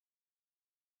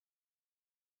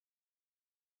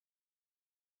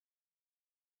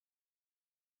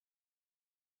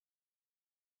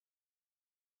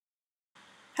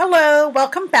Hello,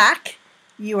 welcome back.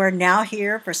 You are now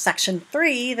here for section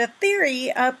 3, the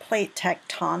theory of plate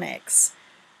tectonics.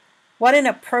 What an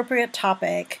appropriate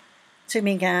topic to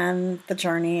begin the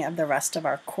journey of the rest of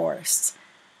our course.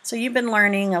 So you've been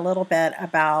learning a little bit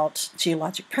about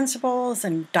geologic principles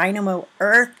and dynamo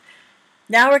Earth.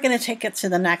 Now we're going to take it to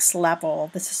the next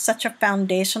level. This is such a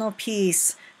foundational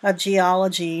piece of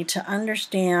geology to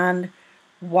understand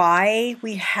why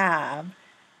we have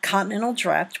continental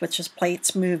drift, which is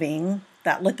plates moving,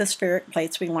 that lithospheric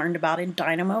plates we learned about in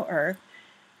dynamo Earth,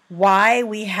 why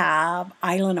we have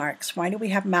island arcs, why do we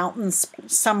have mountains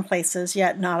some places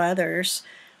yet not others,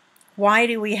 why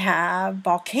do we have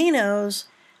volcanoes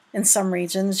in some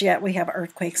regions yet we have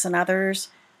earthquakes in others.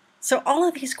 So all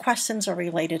of these questions are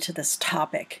related to this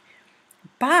topic.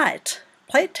 But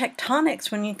plate tectonics,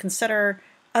 when you consider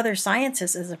other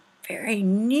sciences, is a very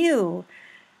new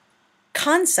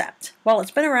concept. Well,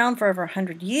 it's been around for over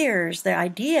 100 years. The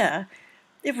idea,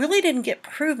 it really didn't get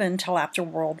proven until after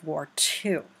World War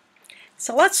II.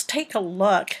 So let's take a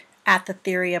look at the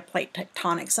theory of plate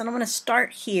tectonics. And I'm going to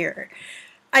start here.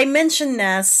 I mentioned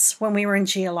this when we were in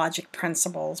geologic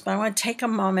principles, but I want to take a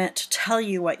moment to tell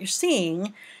you what you're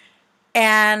seeing,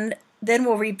 and then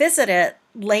we'll revisit it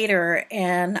later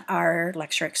in our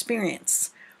lecture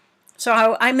experience.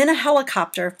 So I'm in a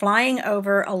helicopter flying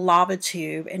over a lava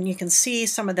tube, and you can see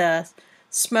some of the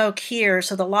smoke here.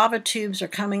 So the lava tubes are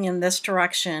coming in this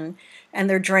direction, and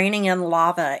they're draining in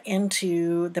lava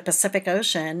into the Pacific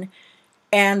Ocean.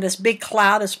 And this big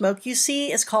cloud of smoke you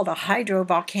see is called a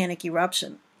hydrovolcanic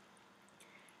eruption.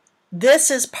 This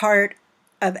is part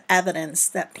of evidence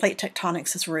that plate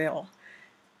tectonics is real.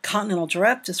 Continental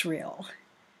drift is real.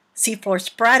 Seafloor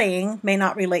spreading may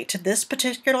not relate to this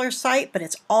particular site, but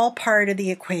it's all part of the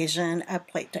equation of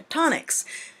plate tectonics.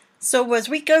 So as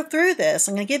we go through this,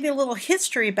 I'm going to give you a little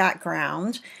history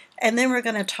background, and then we're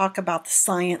going to talk about the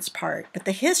science part. But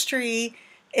the history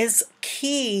is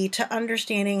key to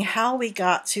understanding how we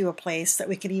got to a place that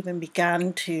we could even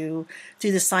begin to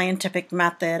do the scientific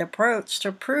method approach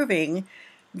to proving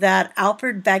that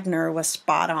Alfred Wegener was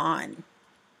spot on.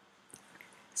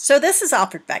 So this is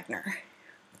Alfred Wegener.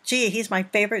 Gee, he's my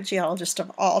favorite geologist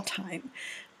of all time.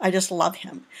 I just love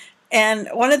him. And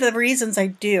one of the reasons I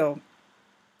do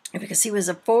is because he was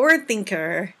a forward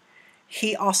thinker.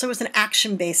 He also was an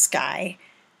action-based guy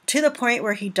to the point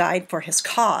where he died for his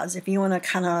cause. If you want to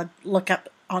kind of look up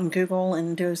on Google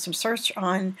and do some search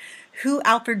on who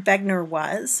Alfred Wegener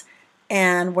was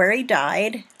and where he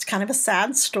died, it's kind of a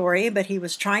sad story, but he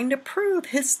was trying to prove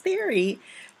his theory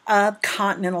of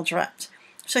continental drift.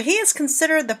 So he is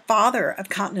considered the father of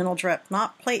continental drift,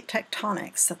 not plate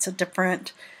tectonics. That's a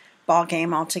different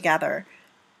ballgame altogether.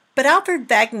 But Alfred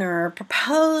Wegener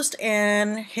proposed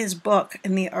in his book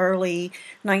in the early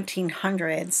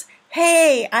 1900s,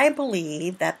 hey, I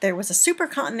believe that there was a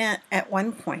supercontinent at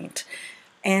one point,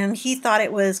 and he thought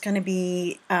it was going to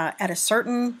be at a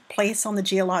certain place on the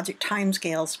geologic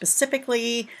timescale,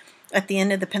 specifically at the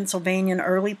end of the Pennsylvanian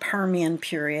early Permian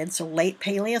period, so late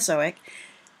Paleozoic.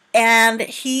 And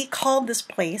he called this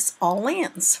place All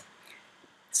Lands.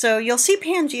 So you'll see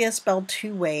Pangea spelled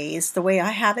two ways, the way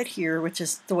I have it here, which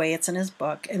is the way it's in his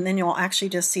book, and then you'll actually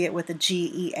just see it with a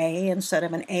G-E-A instead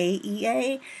of an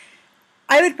A-E-A.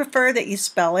 I would prefer that you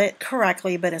spell it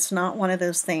correctly, but it's not one of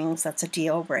those things that's a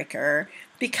deal breaker,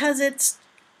 because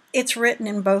it's written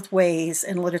in both ways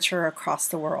in literature across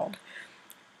the world.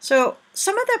 So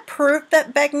some of the proof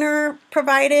that Wegener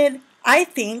provided, I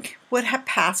think, would have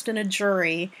passed in a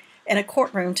jury in a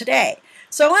courtroom today.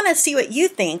 So I want to see what you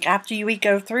think after we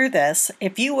go through this.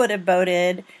 If you would have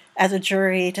voted as a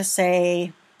jury to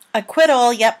say,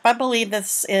 acquittal, yep, I believe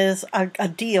this is a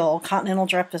deal, continental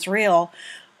drift is real.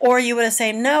 Or you would have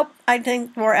said, nope, I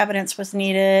think more evidence was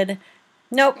needed.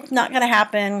 Nope, not going to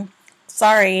happen.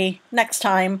 Sorry, next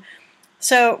time.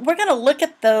 So we're going to look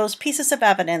at those pieces of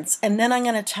evidence, and then I'm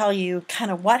going to tell you kind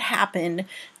of what happened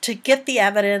to get the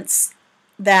evidence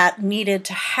that needed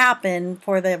to happen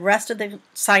for the rest of the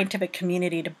scientific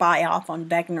community to buy off on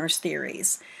Wegener's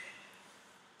theories.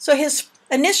 So his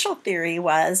initial theory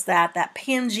was that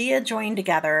Pangea joined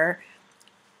together.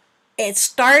 It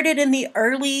started in the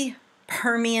early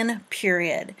Permian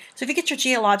period. So if you get your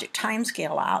geologic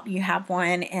timescale out, you have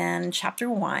one in chapter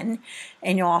 1,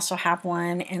 and you'll also have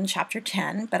one in chapter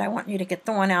 10, but I want you to get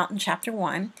the one out in chapter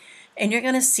 1, and you're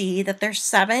going to see that there's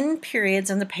 7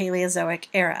 periods in the Paleozoic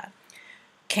era.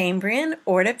 Cambrian,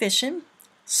 Ordovician,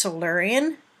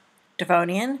 Silurian,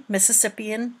 Devonian,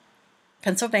 Mississippian,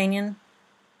 Pennsylvanian,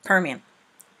 Permian.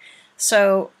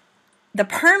 So the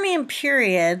Permian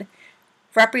period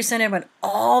represented when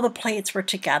all the plates were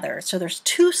together. So there's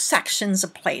two sections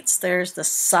of plates. There's the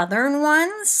southern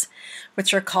ones,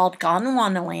 which are called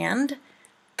Gondwanaland.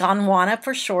 Gondwana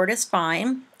for short is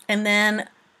fine. And then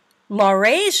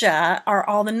Laurasia are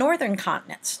all the northern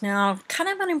continents. Now, kind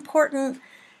of an important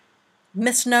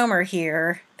misnomer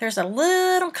here. There's a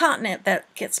little continent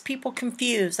that gets people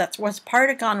confused. That was part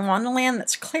of Gondwanaland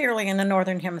that's clearly in the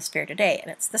northern hemisphere today, and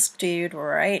it's this dude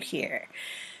right here.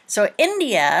 So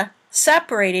India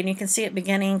separated, you can see it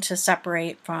beginning to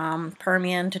separate from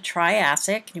Permian to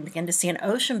Triassic. You begin to see an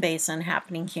ocean basin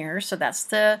happening here. So that's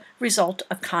the result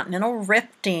of continental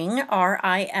rifting,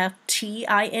 R-I-F-T-I-N-G.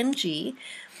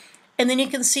 And then you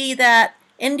can see that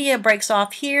India breaks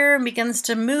off here and begins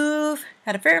to move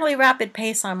at a fairly rapid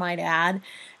pace, I might add,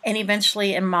 and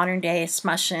eventually in modern day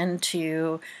smush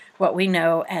into what we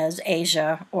know as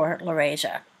Asia or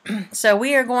Laurasia. So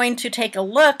we are going to take a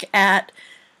look at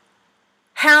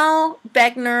how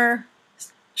Fagner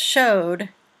showed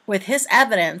with his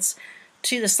evidence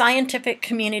to the scientific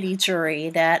community jury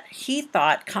that he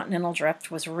thought continental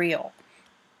drift was real.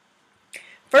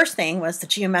 First thing was the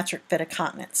geometric fit of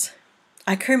continents.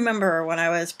 I can remember when I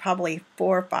was probably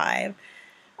 4 or 5,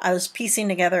 I was piecing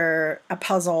together a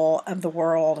puzzle of the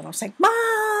world, and I was like,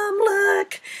 Mom,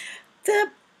 look,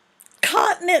 the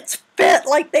continents fit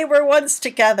like they were once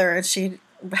together. And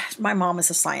my mom is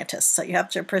a scientist, so you have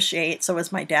to appreciate, so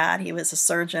was my dad. He was a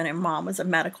surgeon, and Mom was a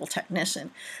medical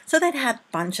technician. So they'd had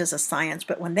bunches of science,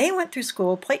 but when they went through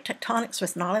school, plate tectonics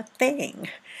was not a thing.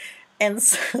 And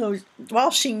so while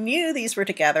she knew these were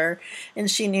together, and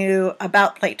she knew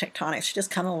about plate tectonics, she just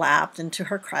kind of laughed, and to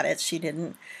her credit, she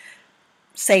didn't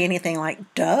say anything like,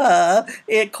 duh,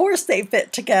 of course they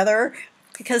fit together,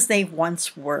 because they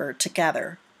once were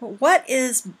together. But what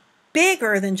is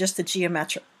bigger than just the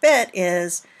geometric fit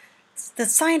is the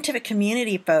scientific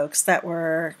community folks that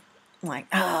were like,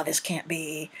 oh, this can't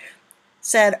be,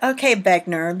 said, okay,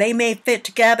 Fagner, they may fit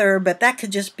together, but that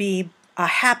could just be a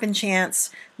happen chance,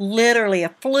 literally a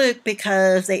fluke,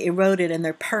 because they eroded and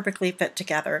they're perfectly fit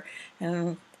together.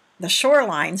 And the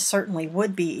shoreline certainly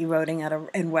would be eroding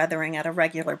and weathering at a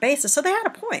regular basis, so they had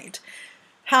a point.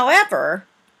 However,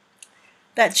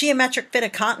 that geometric fit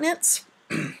of continents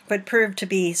would prove to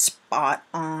be spot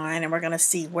on, and we're going to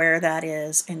see where that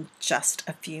is in just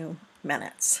a few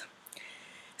minutes.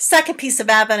 Second piece of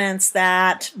evidence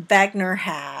that Fagner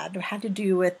had to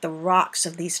do with the rocks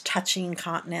of these touching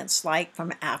continents, like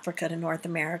from Africa to North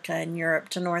America and Europe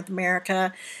to North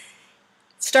America.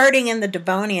 Starting in the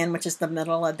Devonian, which is the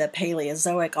middle of the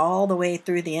Paleozoic, all the way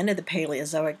through the end of the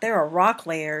Paleozoic, there are rock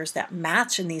layers that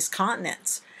match in these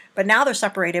continents. But now they're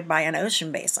separated by an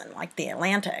ocean basin, like the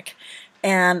Atlantic,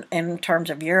 and in terms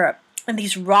of Europe. And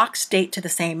these rocks date to the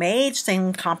same age,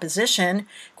 same composition.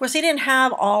 Of course, they didn't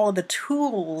have all of the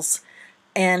tools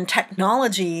and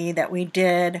technology that we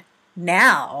did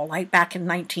now, like back in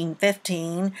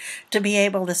 1915, to be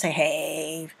able to say,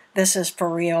 hey, this is for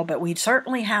real, but we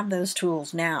certainly have those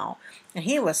tools now. And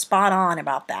he was spot on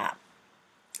about that.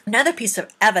 Another piece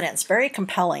of evidence, very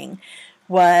compelling,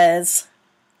 was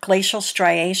glacial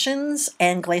striations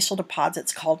and glacial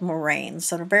deposits called moraines.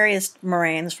 So there are various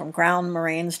moraines, from ground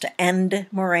moraines to end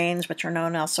moraines, which are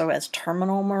known also as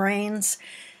terminal moraines.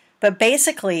 But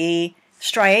basically,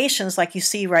 striations like you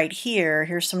see right here,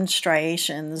 here's some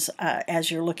striations as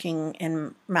you're looking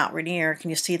in Mount Rainier. Can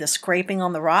you see the scraping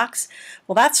on the rocks?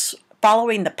 Well, that's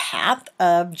following the path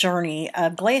of journey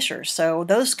of glaciers. So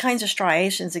those kinds of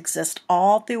striations exist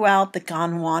all throughout the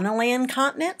Gondwanaland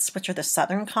continents, which are the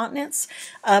southern continents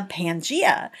of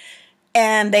Pangaea.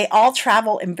 And they all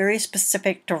travel in very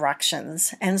specific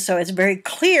directions. And so it's very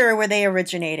clear where they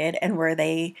originated and where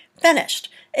they finished,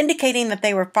 indicating that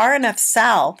they were far enough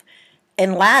south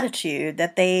in latitude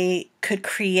that they could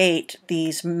create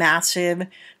these massive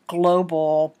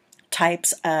global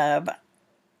types of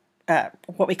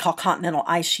what we call continental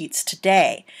ice sheets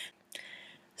today.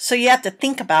 So you have to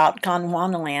think about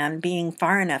Gondwanaland being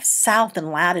far enough south in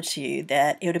latitude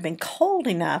that it would have been cold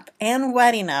enough and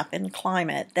wet enough in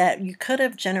climate that you could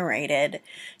have generated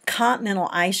continental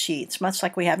ice sheets, much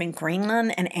like we have in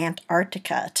Greenland and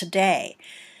Antarctica today.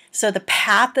 So the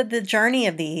path of the journey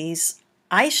of these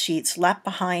ice sheets left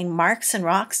behind marks and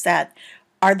rocks that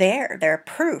are there. They're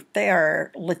proof. They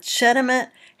are legitimate,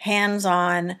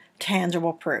 hands-on,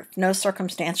 tangible proof. No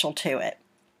circumstantial to it.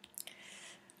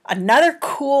 Another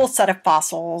cool set of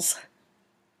fossils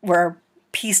were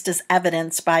pieced as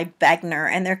evidence by Fagner,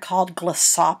 and they're called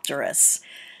Glossopteris.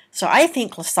 So I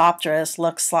think Glossopteris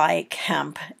looks like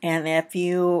hemp, and if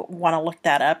you want to look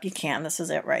that up, you can. This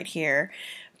is it right here.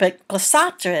 But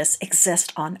Glossopteris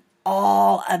exist on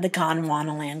all of the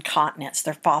Gondwanaland continents.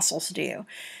 Their fossils do.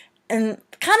 And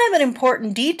kind of an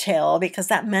important detail, because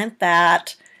that meant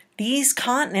that these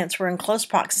continents were in close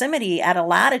proximity at a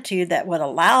latitude that would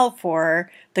allow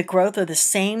for the growth of the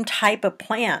same type of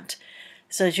plant.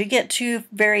 So as you get to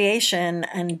variation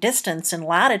in distance and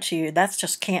latitude, that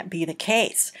just can't be the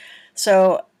case.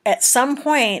 So at some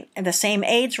point, the same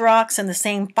age rocks and the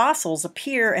same fossils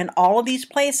appear in all of these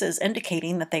places,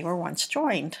 indicating that they were once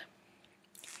joined.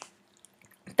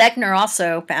 Fagner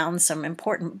also found some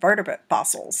important vertebrate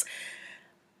fossils.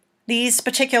 These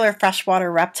particular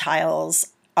freshwater reptiles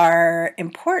are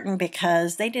important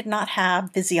because they did not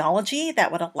have physiology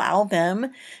that would allow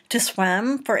them to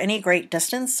swim for any great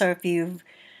distance. So if you've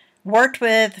worked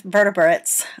with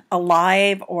vertebrates,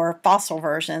 alive or fossil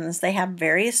versions, they have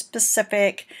very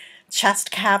specific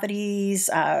chest cavities,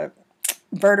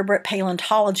 vertebrate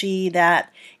paleontology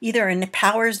that either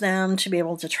empowers them to be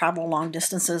able to travel long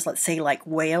distances, let's say like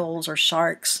whales or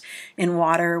sharks in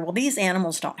water. Well, these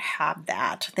animals don't have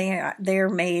that. They're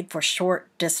made for short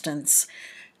distance,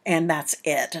 and that's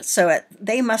it. So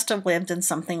they must have lived in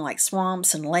something like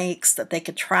swamps and lakes that they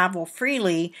could travel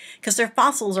freely, because their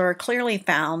fossils are clearly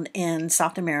found in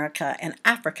South America and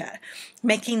Africa,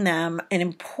 making them an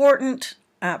important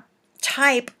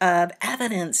type of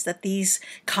evidence that these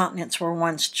continents were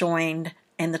once joined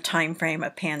in the time frame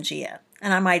of Pangaea.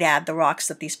 And I might add, the rocks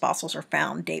that these fossils are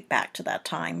found date back to that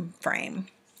time frame.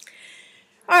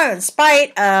 In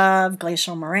spite of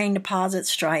glacial moraine deposits,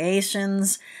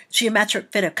 striations,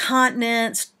 geometric fit of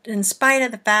continents, in spite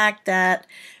of the fact that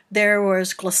there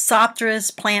was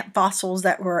Glossopteris plant fossils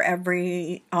that were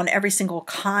on every single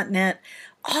continent,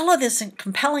 all of this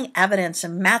compelling evidence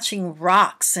and matching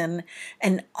rocks and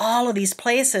all of these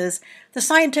places, the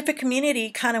scientific community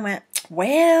kind of went,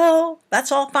 well,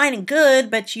 that's all fine and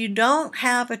good, but you don't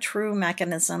have a true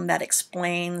mechanism that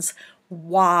explains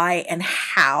why and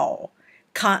how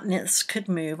continents could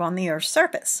move on the Earth's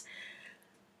surface.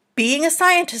 Being a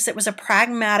scientist, it was a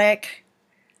pragmatic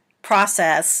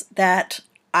process that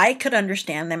I could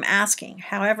understand them asking.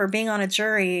 However, being on a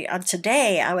jury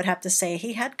today, I would have to say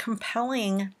he had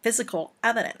compelling physical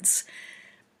evidence.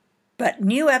 But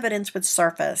new evidence would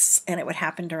surface, and it would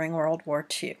happen during World War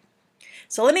II.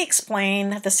 So let me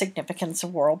explain the significance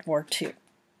of World War II.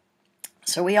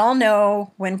 So we all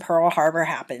know when Pearl Harbor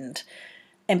happened,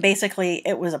 and basically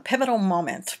it was a pivotal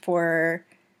moment for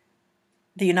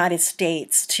the United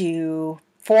States to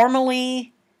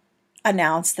formally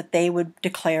announce that they would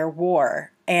declare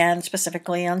war, and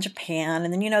specifically on Japan,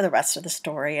 and then you know the rest of the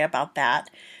story about that.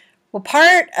 Well,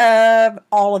 part of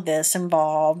all of this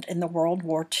involved in the World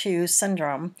War II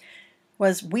syndrome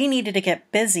was we needed to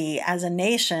get busy as a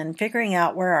nation figuring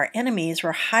out where our enemies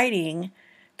were hiding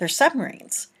their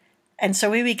submarines. And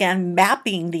so we began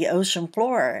mapping the ocean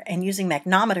floor and using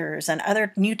magnometers and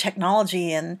other new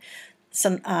technology and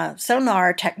some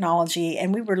sonar technology,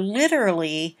 and we were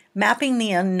literally mapping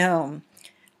the unknown,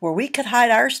 where we could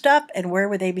hide our stuff and where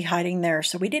would they be hiding theirs.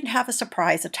 So we didn't have a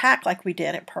surprise attack like we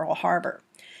did at Pearl Harbor.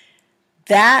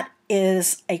 That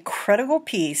is a critical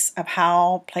piece of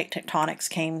how plate tectonics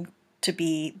came to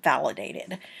be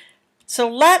validated. So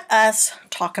let us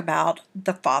talk about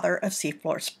the father of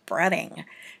seafloor spreading,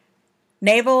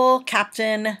 Naval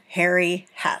Captain Harry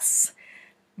Hess.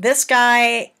 This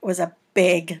guy was a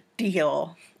big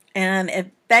deal, and if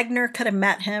Fagner could have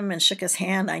met him and shook his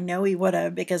hand, I know he would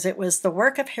have, because it was the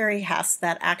work of Harry Hess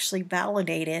that actually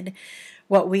validated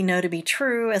what we know to be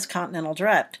true as continental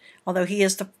drift, although he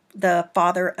is the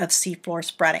father of seafloor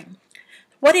spreading.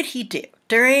 What did he do?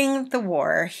 During the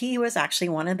war, he was actually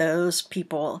one of those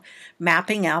people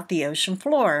mapping out the ocean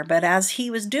floor, but as he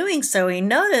was doing so, he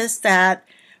noticed that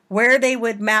where they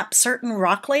would map certain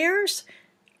rock layers,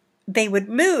 they would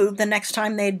move the next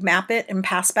time they'd map it and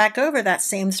pass back over that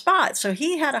same spot. So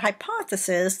he had a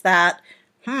hypothesis that,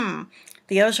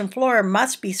 the ocean floor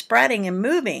must be spreading and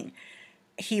moving.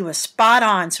 He was spot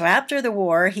on. So after the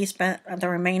war, he spent the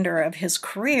remainder of his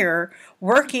career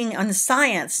working on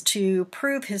science to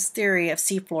prove his theory of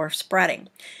seafloor spreading.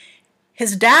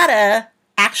 His data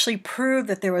actually proved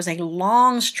that there was a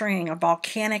long string of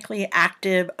volcanically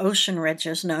active ocean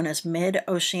ridges known as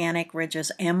mid-oceanic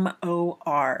ridges,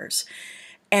 MORs,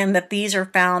 and that these are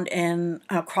found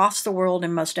across the world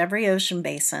in most every ocean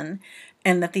basin,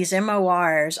 and that these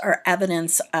MORs are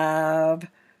evidence of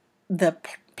the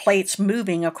plates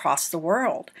moving across the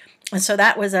world. And so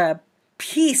that was a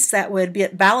piece that would be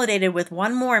validated with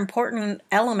one more important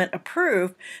element of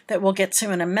proof that we'll get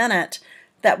to in a minute,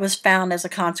 that was found as a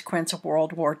consequence of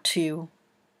World War II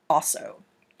also,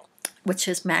 which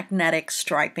is magnetic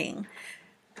striping.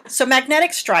 So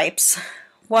magnetic stripes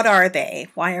What are they?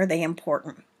 Why are they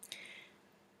important?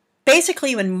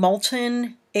 Basically, when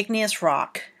molten igneous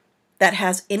rock that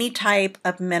has any type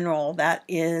of mineral that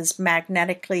is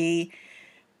magnetically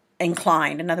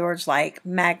inclined, in other words, like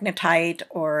magnetite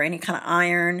or any kind of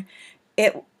iron,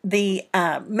 the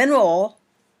mineral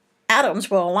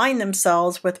atoms will align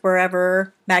themselves with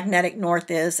wherever magnetic north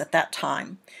is at that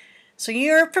time. So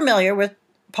you're familiar with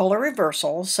polar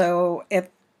reversal. So if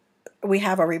we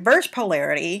have a reverse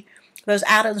polarity, those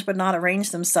atoms would not arrange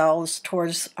themselves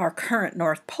towards our current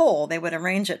North Pole. They would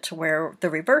arrange it to where the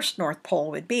reverse North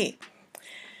Pole would be.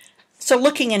 So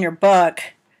looking in your book,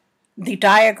 the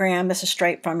diagram, this is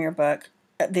straight from your book,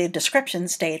 the description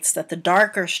states that the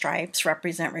darker stripes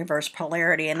represent reverse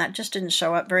polarity, and that just didn't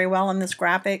show up very well in this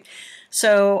graphic.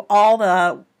 So all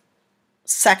the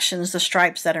sections, the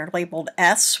stripes that are labeled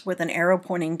S with an arrow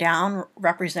pointing down,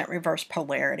 represent reverse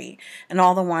polarity, and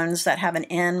all the ones that have an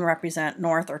N represent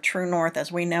north or true north as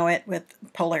we know it, with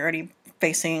polarity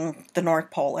facing the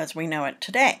North Pole as we know it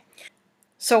today.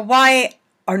 So why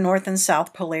are north and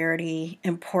south polarity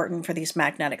important for these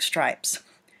magnetic stripes?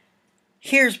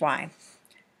 Here's why.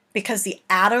 Because the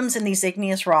atoms in these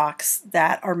igneous rocks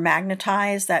that are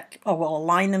magnetized, that will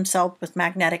align themselves with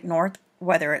magnetic north,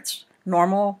 whether it's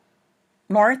normal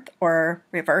north or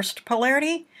reversed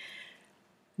polarity,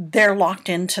 they're locked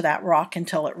into that rock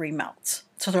until it remelts.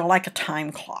 So they're like a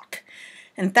time clock.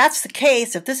 And if that's the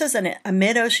case, if this is a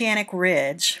mid-oceanic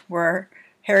ridge where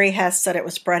Harry Hess said it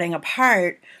was spreading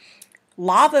apart,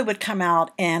 lava would come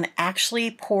out and actually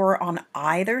pour on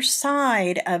either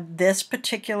side of this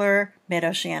particular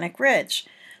mid-oceanic ridge.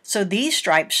 So these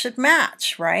stripes should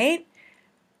match, right?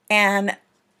 And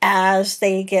as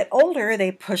they get older,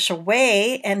 they push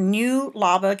away and new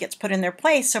lava gets put in their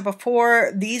place. So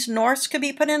before these norths could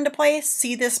be put into place,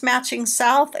 see this matching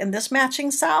south and this matching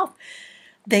south?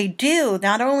 They do.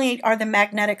 Not only are the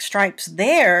magnetic stripes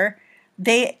there,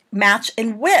 they match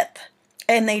in width.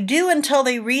 And they do until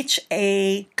they reach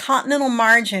a continental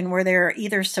margin where they're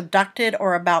either subducted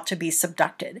or about to be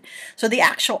subducted. So the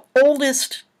actual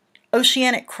oldest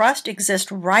oceanic crust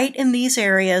exists right in these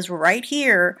areas right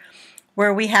here,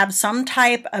 where we have some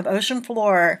type of ocean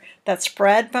floor that's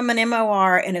spread from an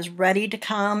MOR and is ready to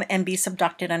come and be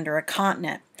subducted under a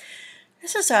continent.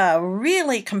 This is a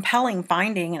really compelling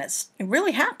finding, and it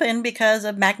really happened because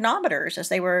of magnometers as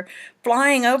they were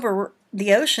flying over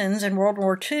the oceans in World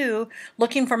War II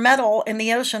looking for metal in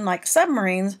the ocean like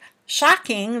submarines.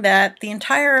 Shocking that the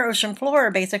entire ocean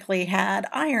floor basically had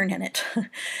iron in it.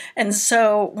 And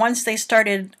so once they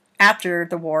started, after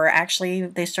the war, actually,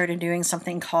 they started doing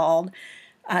something called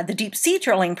the deep sea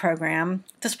drilling program.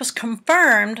 This was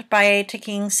confirmed by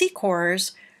taking sea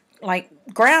cores, like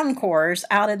ground cores,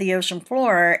 out of the ocean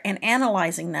floor and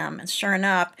analyzing them. And sure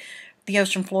enough, the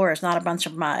ocean floor is not a bunch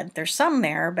of mud. There's some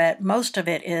there, but most of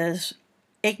it is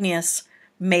igneous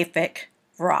mafic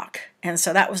rock. And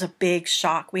so that was a big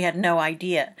shock. We had no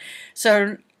idea.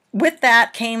 So with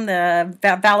that came the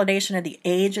validation of the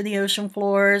age of the ocean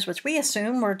floors, which we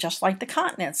assumed were just like the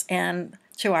continents. And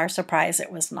to our surprise,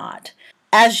 it was not.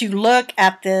 As you look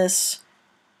at this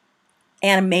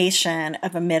animation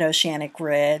of a mid-oceanic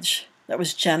ridge that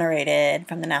was generated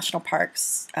from the National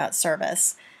Parks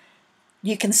Service,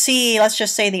 you can see, let's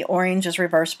just say the orange is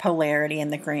reverse polarity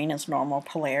and the green is normal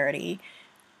polarity.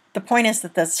 The point is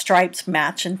that the stripes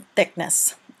match in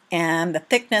thickness, and the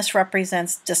thickness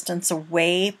represents distance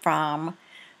away from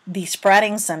the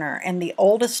spreading center. And the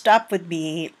oldest stuff would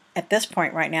be, at this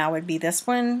point right now, would be this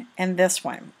one and this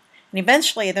one. And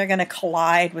eventually they're going to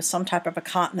collide with some type of a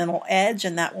continental edge,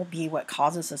 and that will be what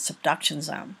causes a subduction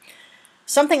zone.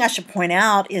 Something I should point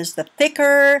out is the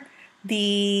thicker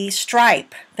the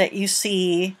stripe that you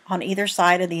see on either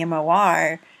side of the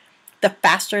MOR, the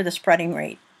faster the spreading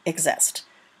rate exists.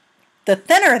 The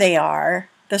thinner they are,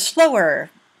 the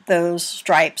slower those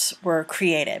stripes were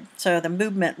created. So the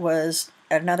movement was,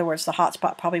 in other words, the hot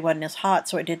spot probably wasn't as hot,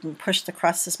 so it didn't push the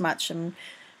crust as much and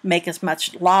make as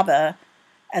much lava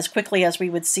as quickly as we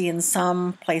would see in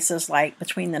some places like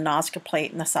between the Nazca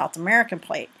Plate and the South American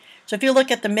Plate. So if you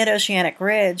look at the mid-oceanic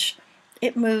ridge,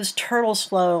 it moves turtle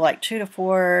slow, like 2 to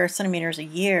 4 centimeters a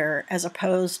year, as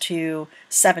opposed to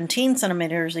 17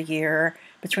 centimeters a year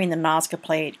between the Nazca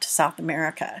Plate to South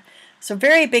America. So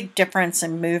very big difference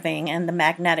in moving and the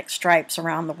magnetic stripes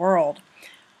around the world.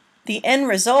 The end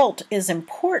result is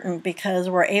important because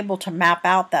we're able to map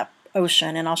out that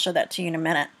ocean, and I'll show that to you in a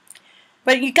minute.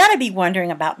 But you got to be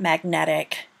wondering about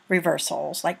magnetic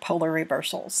reversals, like polar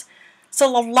reversals.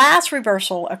 So the last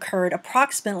reversal occurred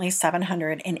approximately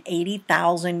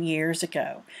 780,000 years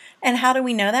ago. And how do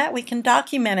we know that? We can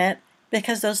document it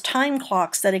because those time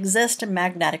clocks that exist in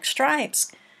magnetic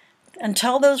stripes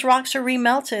Until those rocks are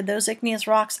remelted, those igneous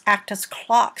rocks act as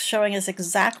clocks, showing us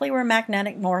exactly where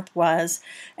magnetic north was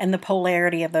and the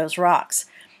polarity of those rocks.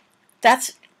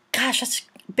 That's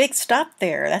big stuff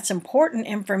there. That's important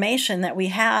information that we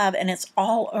have, and it's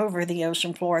all over the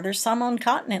ocean floor. There's some on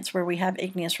continents where we have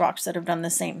igneous rocks that have done the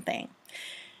same thing.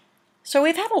 So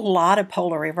we've had a lot of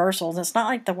polar reversals. It's not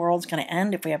like the world's going to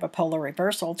end if we have a polar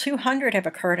reversal. 200 have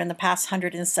occurred in the past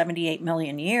 178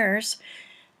 million years.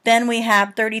 Then we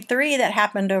have 33 that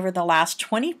happened over the last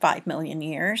 25 million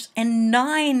years, and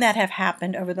 9 that have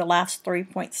happened over the last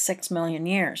 3.6 million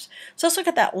years. So let's look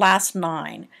at that last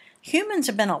 9. Humans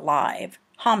have been alive,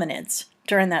 hominids,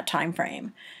 during that time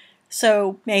frame.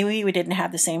 So maybe we didn't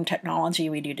have the same technology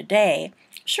we do today.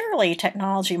 Surely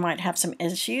technology might have some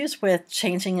issues with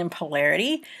changing in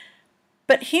polarity,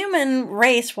 but human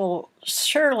race will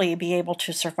surely be able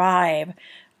to survive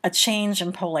a change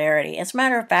in polarity. As a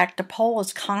matter of fact, the pole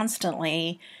is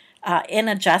constantly in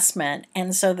adjustment,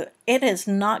 and so it is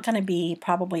not going to be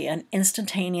probably an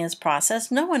instantaneous process.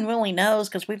 No one really knows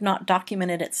because we've not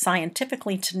documented it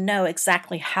scientifically to know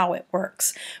exactly how it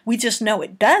works. We just know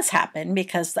it does happen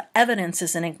because the evidence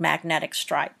is in magnetic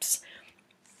stripes.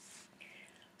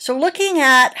 So looking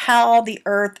at how the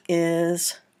Earth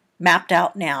is mapped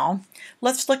out now,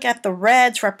 let's look at the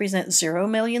reds represent 0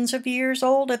 millions of years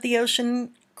old of the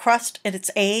ocean crust at its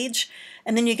age,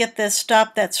 and then you get this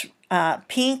stuff that's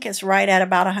pink is right at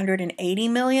about 180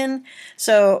 million.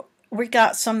 So we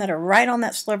got some that are right on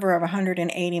that sliver of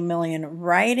 180 million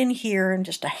right in here, and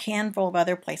just a handful of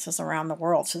other places around the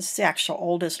world. So this is the actual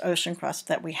oldest ocean crust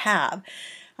that we have.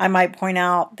 I might point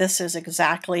out this is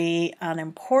exactly an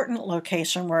important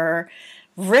location where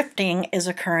rifting is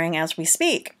occurring as we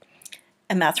speak.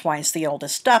 And that's why it's the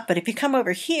oldest stuff. But if you come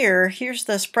over here, here's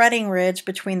the spreading ridge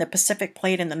between the Pacific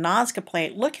Plate and the Nazca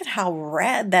Plate. Look at how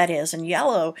red that is and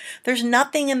yellow. There's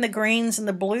nothing in the greens and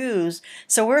the blues.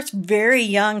 So we're very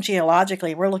young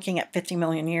geologically. We're looking at 50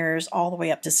 million years all the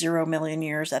way up to 0 million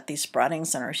years at these spreading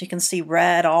centers. You can see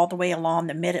red all the way along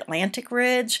the Mid-Atlantic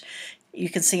Ridge. You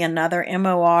can see another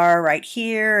MOR right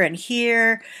here and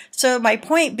here. So my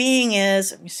point being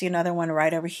is, you see another one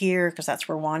right over here because that's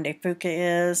where Juan de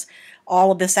Fuca is.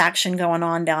 All of this action going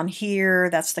on down here,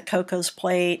 that's the Cocos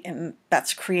Plate, and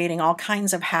that's creating all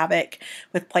kinds of havoc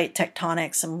with plate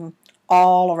tectonics and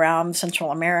all around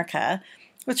Central America,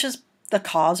 which is the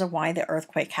cause of why the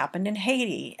earthquake happened in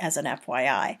Haiti, as an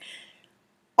FYI.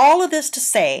 All of this to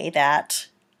say that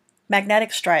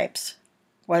magnetic stripes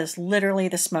was literally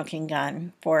the smoking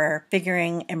gun for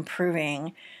figuring and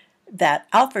proving that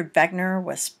Alfred Wegener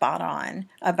was spot on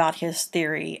about his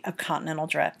theory of continental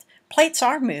drift. Plates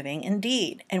are moving,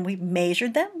 indeed, and we've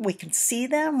measured them, we can see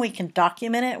them, we can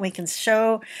document it, we can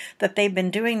show that they've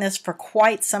been doing this for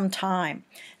quite some time.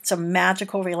 It's a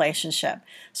magical relationship.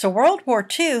 So World War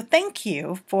II, thank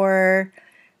you for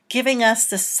giving us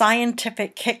the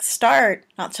scientific kickstart,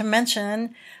 not to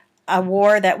mention a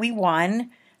war that we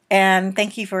won. And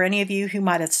thank you for any of you who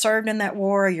might have served in that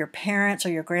war, or your parents or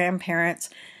your grandparents.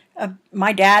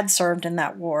 My dad served in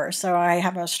that war, so I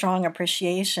have a strong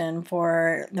appreciation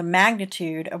for the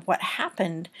magnitude of what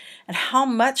happened and how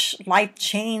much life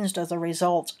changed as a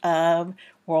result of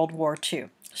World War II,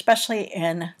 especially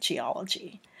in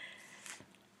geology.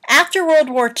 After World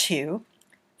War II,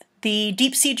 the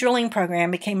deep sea drilling program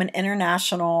became an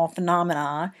international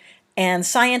phenomenon, and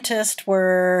scientists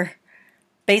were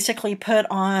basically put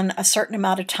on a certain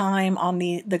amount of time on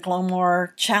the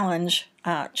Glomar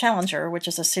Challenger, which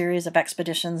is a series of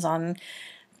expeditions on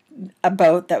a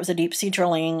boat that was a deep sea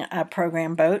drilling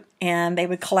program boat, and they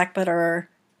would collect our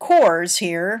cores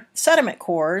here, sediment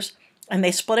cores, and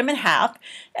they split them in half,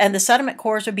 and the sediment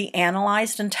cores would be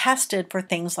analyzed and tested for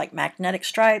things like magnetic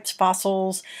stripes,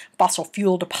 fossils, fossil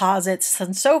fuel deposits,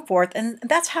 and so forth. And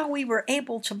that's how we were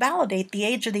able to validate the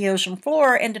age of the ocean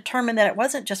floor and determine that it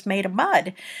wasn't just made of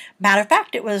mud. Matter of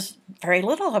fact, it was very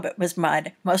little of it was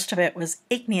mud. Most of it was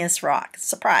igneous rock.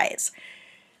 Surprise.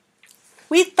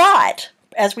 We thought,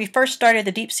 as we first started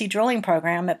the deep sea drilling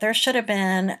program, that there should have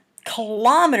been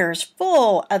kilometers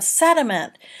full of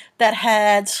sediment that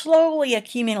had slowly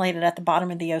accumulated at the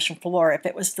bottom of the ocean floor if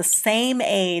it was the same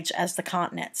age as the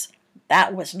continents.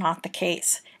 That was not the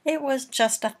case. It was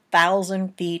just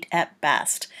 1,000 feet at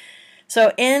best.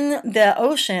 So in the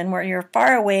ocean, where you're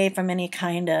far away from any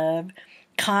kind of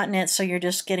continent, so you're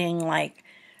just getting like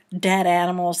dead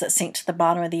animals that sink to the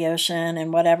bottom of the ocean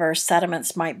and whatever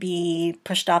sediments might be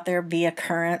pushed out there via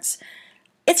currents,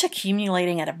 it's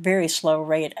accumulating at a very slow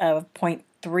rate of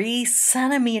 0.3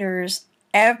 centimeters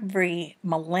every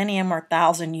millennium or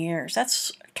 1,000 years.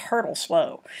 That's turtle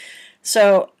slow.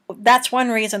 So that's one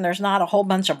reason there's not a whole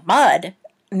bunch of mud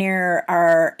near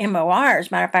our MORs.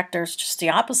 Matter of fact, there's just the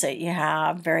opposite. You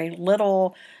have very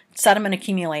little sediment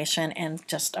accumulation and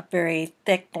just a very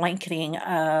thick blanketing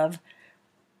of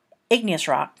igneous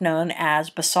rock known as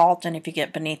basalt, and if you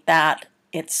get beneath that,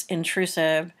 its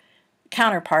intrusive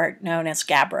counterpart known as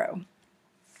gabbro.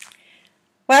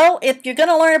 Well, if you're going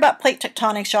to learn about plate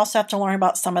tectonics, you also have to learn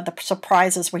about some of the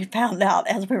surprises we found out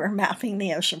as we were mapping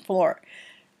the ocean floor.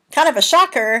 Kind of a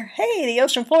shocker, hey, the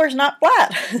ocean floor is not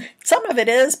flat. Some of it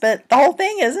is, but the whole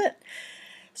thing isn't.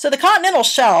 So the continental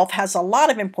shelf has a lot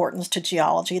of importance to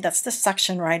geology. That's this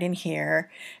section right in here.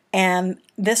 And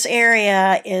this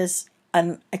area is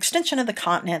an extension of the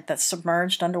continent that's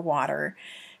submerged underwater.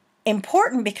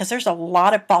 Important because there's a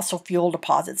lot of fossil fuel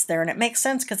deposits there, and it makes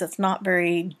sense because it's not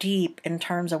very deep in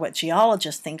terms of what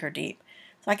geologists think are deep.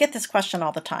 So I get this question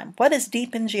all the time. What is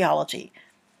deep in geology?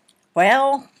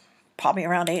 Well, probably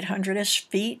around 800-ish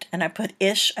feet, and I put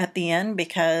ish at the end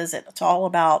because it's all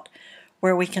about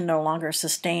where we can no longer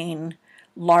sustain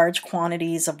large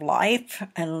quantities of life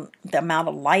and the amount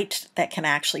of light that can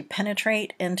actually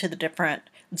penetrate into the different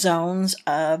zones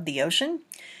of the ocean.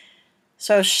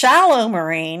 So shallow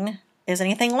marine is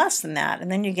anything less than that.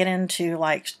 And then you get into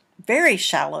like very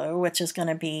shallow, which is going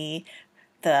to be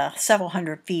the several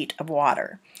hundred feet of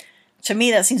water. To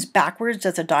me, that seems backwards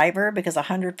as a diver because a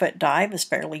 100-foot dive is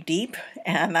fairly deep.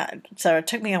 And so it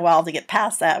took me a while to get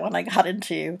past that when I got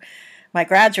into my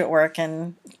graduate work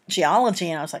in geology.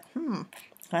 And I was like,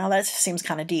 well, that just seems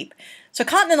kind of deep. So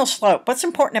continental slope, what's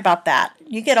important about that?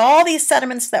 You get all these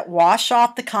sediments that wash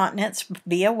off the continents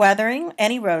via weathering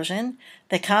and erosion.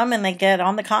 They come and they get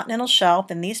on the continental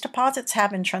shelf, and these deposits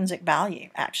have intrinsic value,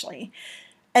 actually.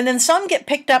 And then some get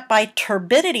picked up by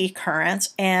turbidity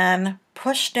currents and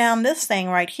pushed down this thing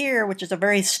right here, which is a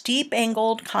very steep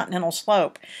angled continental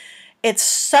slope. It's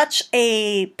such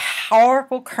a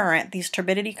powerful current, these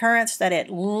turbidity currents, that it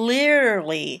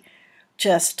literally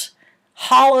just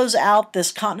hollows out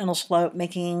this continental slope,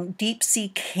 making deep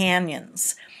sea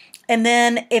canyons. And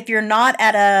then if you're not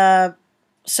at a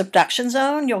subduction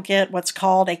zone, you'll get what's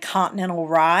called a continental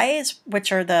rise,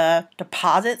 which are the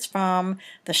deposits from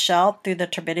the shelf through the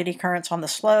turbidity currents on the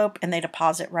slope, and they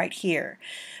deposit right here.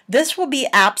 This will be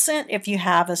absent if you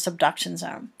have a subduction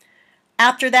zone.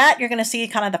 After that, you're going to see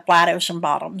kind of the flat ocean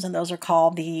bottoms, and those are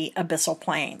called the abyssal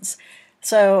plains.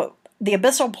 So the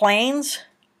abyssal plains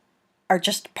are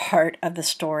just part of the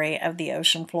story of the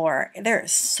ocean floor. There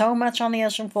is so much on the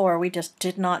ocean floor we just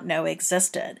did not know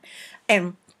existed.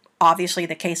 And obviously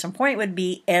the case in point would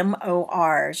be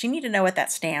MORs. You need to know what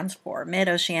that stands for,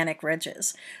 mid-oceanic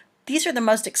ridges. These are the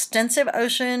most extensive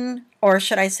ocean, or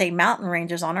should I say mountain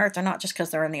ranges on Earth. They're not just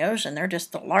because they're in the ocean, they're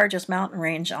just the largest mountain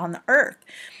range on the Earth.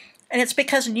 And it's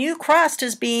because ocean crust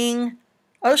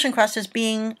is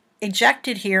being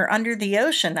ejected here under the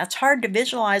ocean. That's hard to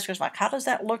visualize because, like, how does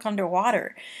that look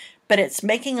underwater? But it's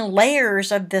making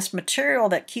layers of this material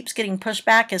that keeps getting pushed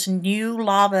back as new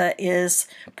lava is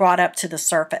brought up to the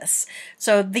surface.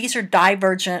 So these are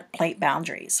divergent plate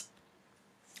boundaries.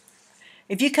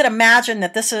 If you could imagine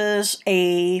that this is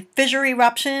a fissure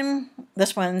eruption,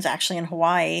 this one's actually in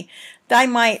Hawaii, I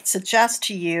might suggest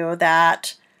to you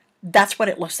that that's what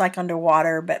it looks like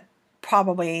underwater, but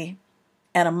probably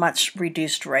at a much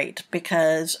reduced rate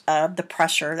because of the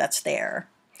pressure that's there.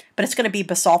 But it's going to be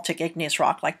basaltic igneous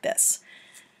rock like this.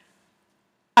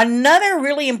 Another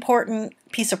really important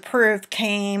piece of proof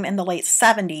came in the late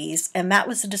 70s, and that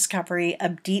was the discovery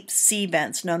of deep sea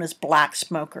vents known as black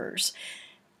smokers.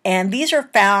 And these are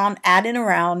found at and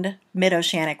around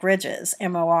mid-oceanic ridges,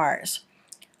 MORs.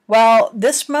 Well,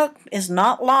 this smoke is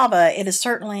not lava. It is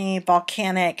certainly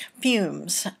volcanic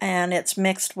fumes, and it's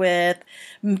mixed with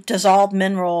dissolved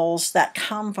minerals that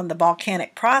come from the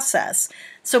volcanic process.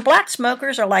 So black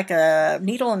smokers are like a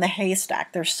needle in the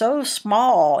haystack. They're so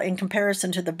small in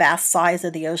comparison to the vast size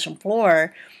of the ocean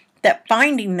floor that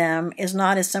finding them is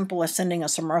not as simple as sending a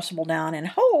submersible down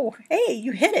and, oh, hey,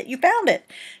 you hit it, you found it.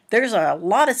 There's a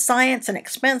lot of science and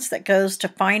expense that goes to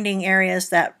finding areas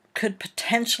that could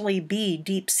potentially be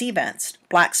deep sea vents,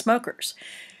 black smokers.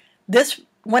 This,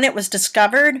 when it was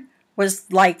discovered, was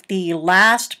like the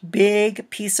last big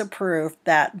piece of proof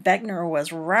that Fagner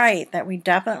was right, that we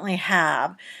definitely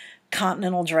have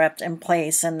continental drift in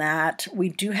place and that we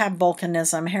do have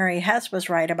volcanism. Harry Hess was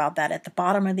right about that at the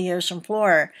bottom of the ocean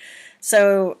floor.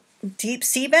 So deep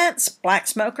sea vents, black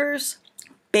smokers,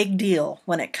 big deal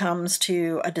when it comes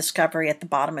to a discovery at the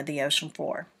bottom of the ocean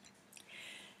floor.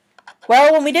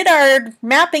 Well, when we did our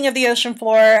mapping of the ocean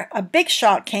floor, a big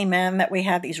shock came in that we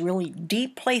had these really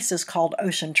deep places called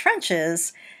ocean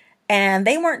trenches, and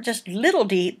they weren't just little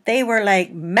deep, they were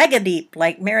like mega deep,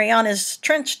 like Mariana's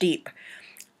Trench deep.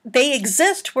 they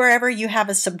exist wherever you have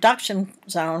a subduction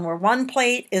zone where one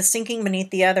plate is sinking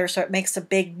beneath the other, so it makes a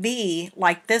big V,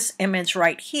 like this image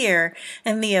right here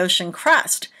in the ocean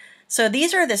crust. So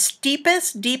these are the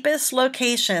steepest, deepest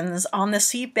locations on the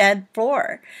seabed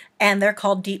floor, and they're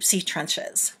called deep sea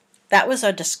trenches. That was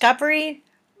a discovery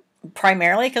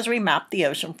primarily because we mapped the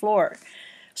ocean floor.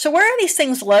 So where are these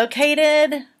things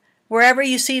located? Wherever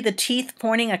you see the teeth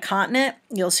pointing a continent,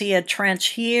 you'll see a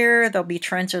trench here. There'll be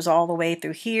trenches all the way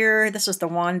through here. This is the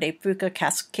Juan de Fuca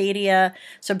Cascadia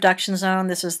subduction zone.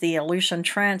 This is the Aleutian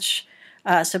Trench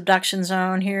subduction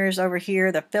zone. Here's over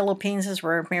here. The Philippines is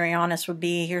where Marianas would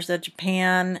be. Here's the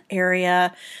Japan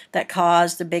area that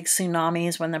caused the big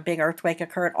tsunamis when the big earthquake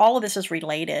occurred. All of this is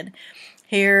related.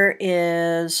 Here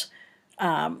is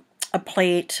a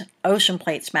plate, ocean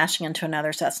plate smashing into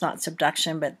another, so that's not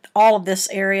subduction, but all of this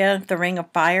area, the ring of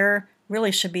fire,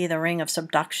 really should be the ring of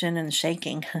subduction and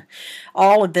shaking.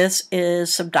 All of this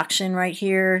is subduction right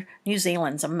here. New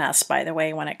Zealand's a mess, by the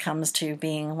way, when it comes to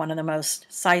being one of the most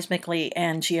seismically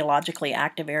and geologically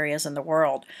active areas in the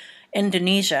world.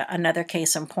 Indonesia, another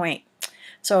case in point.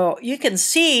 So you can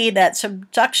see that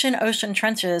subduction ocean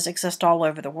trenches exist all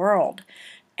over the world.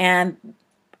 And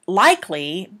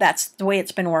likely that's the way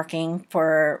it's been working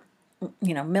for,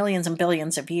 millions and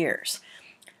billions of years.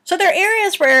 So there are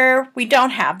areas where we don't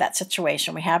have that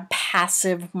situation. We have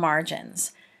passive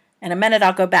margins. In a minute,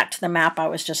 I'll go back to the map I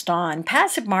was just on.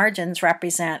 Passive margins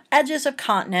represent edges of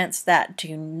continents that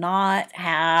do not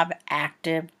have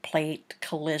active plate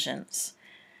collisions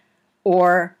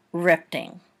or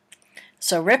rifting.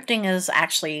 So rifting is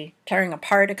actually tearing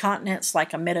apart a continent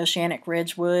like a mid-oceanic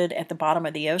ridge would at the bottom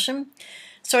of the ocean.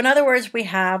 So in other words, we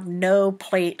have no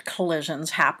plate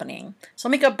collisions happening. So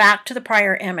let me go back to the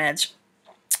prior image.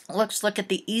 Let's look at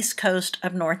the east coast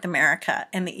of North America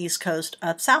and the east coast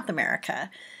of South America.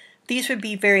 These would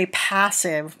be very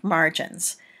passive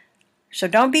margins. So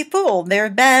don't be fooled.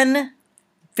 They've been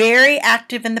very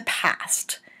active in the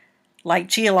past, like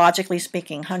geologically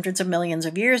speaking, hundreds of millions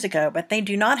of years ago, but they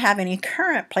do not have any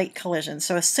current plate collisions.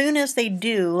 So as soon as they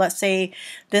do, let's say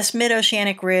this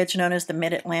mid-oceanic ridge, known as the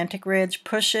mid-Atlantic ridge,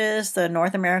 pushes the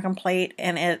North American plate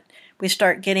and we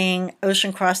start getting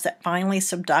ocean crust that finally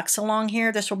subducts along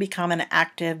here, this will become an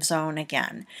active zone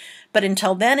again. But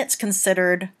until then, it's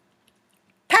considered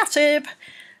passive.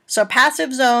 So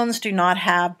passive zones do not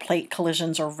have plate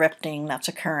collisions or rifting that's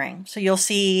occurring. So you'll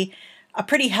see a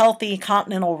pretty healthy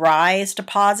continental rise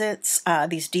deposits,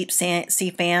 these deep sea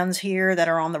fans here that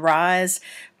are on the rise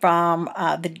from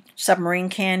the submarine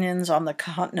canyons on the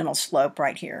continental slope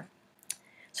right here.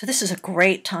 So this is a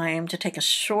great time to take a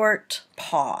short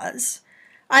pause.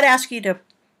 I'd ask you to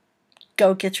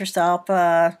go get yourself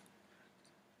a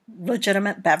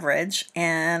legitimate beverage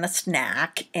and a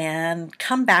snack and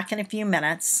come back in a few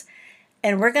minutes,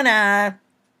 and we're going to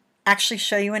actually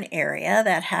show you an area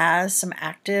that has some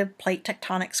active plate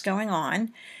tectonics going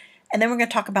on, and then we're going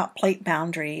to talk about plate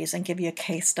boundaries and give you a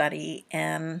case study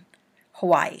in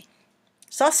Hawaii.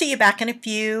 So I'll see you back in a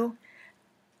few.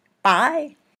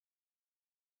 Bye.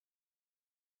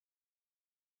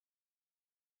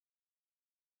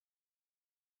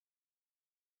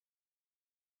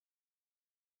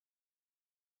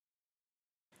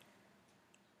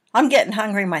 I'm getting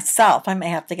hungry myself. I may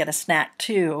have to get a snack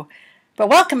too. But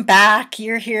welcome back.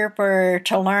 You're here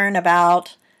to learn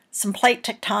about some plate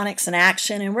tectonics in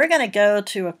action, and we're going to go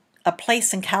to a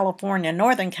place in California,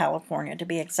 Northern California to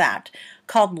be exact,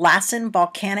 called Lassen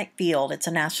Volcanic Field. It's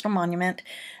a national monument,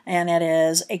 and it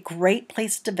is a great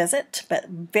place to visit, but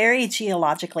very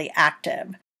geologically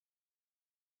active.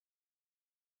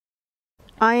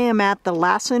 I am at the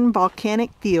Lassen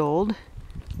Volcanic Field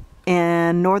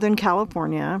in Northern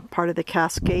California, part of the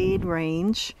Cascade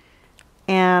Range.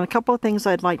 And a couple of things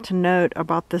I'd like to note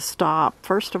about this stop.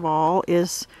 First of all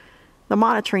is the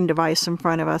monitoring device in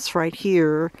front of us right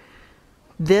here.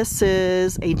 This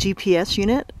is a GPS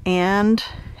unit and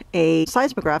a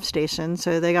seismograph station.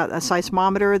 So they got a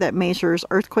seismometer that measures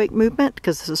earthquake movement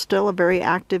because this is still a very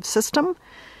active system.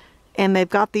 And they've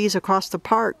got these across the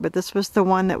park, but this was the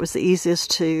one that was the easiest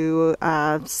to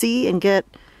see and get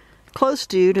close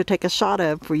to take a shot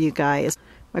of for you guys.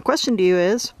 My question to you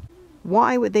is,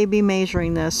 why would they be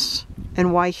measuring this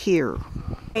and why here?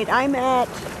 I'm at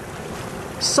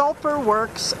Sulfur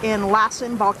Works in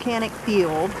Lassen Volcanic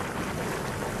Field,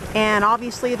 and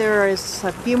obviously there is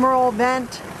a fumarole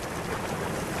vent,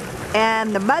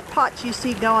 and the mud pots you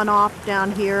see going off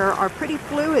down here are pretty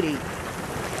fluidy,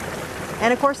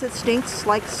 and of course it stinks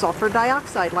like sulfur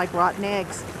dioxide, like rotten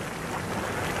eggs.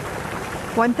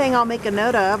 One thing I'll make a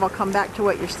note of, I'll come back to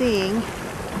what you're seeing.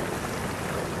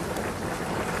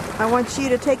 I want you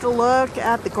to take a look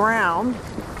at the ground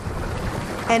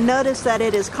and notice that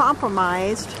it is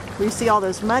compromised. We see all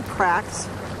those mud cracks.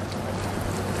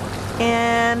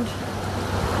 And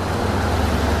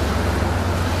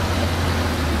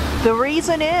the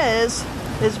reason is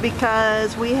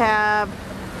because we have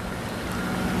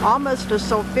almost a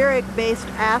sulfuric based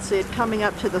acid coming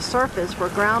up to the surface where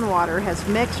groundwater has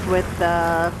mixed with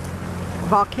the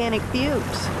volcanic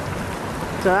fumes.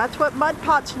 So that's what mud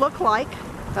pots look like.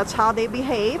 That's how they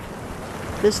behave.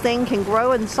 This thing can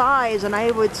grow in size, and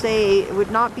I would say it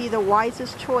would not be the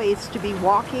wisest choice to be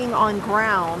walking on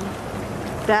ground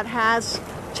that has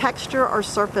texture or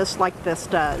surface like this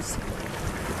does.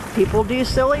 People do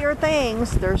sillier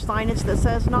things. There's signage that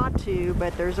says not to,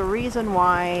 but there's a reason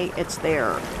why it's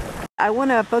there. I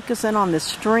want to focus in on the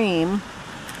stream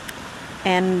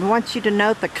and want you to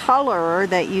note the color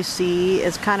that you see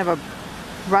is kind of a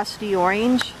rusty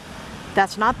orange.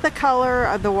 That's not the color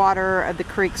of the water of the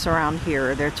creeks around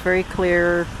here. It's very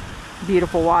clear,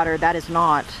 beautiful water. That is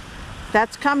not.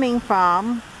 That's coming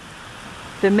from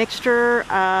the mixture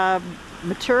of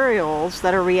materials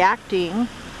that are reacting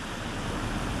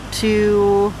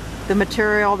to the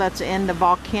material that's in the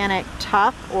volcanic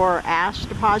tuff or ash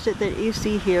deposit that you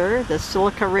see here, the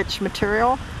silica-rich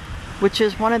material, which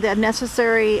is one of the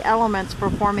necessary elements for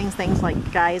forming things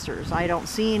like geysers. I don't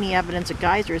see any evidence of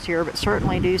geysers here, but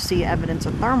certainly do see evidence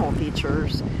of thermal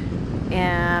features.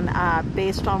 And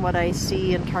based on what I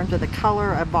see in terms of the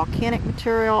color of volcanic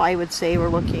material, I would say we're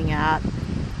looking at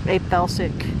a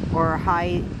felsic or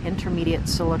high intermediate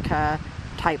silica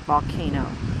type volcano.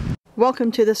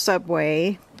 Welcome to the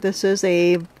subway. This is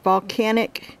a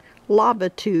volcanic lava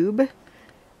tube,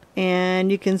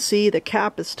 and you can see the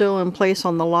cap is still in place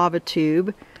on the lava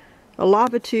tube. A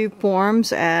lava tube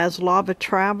forms as lava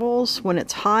travels when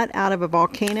it's hot out of a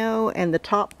volcano, and the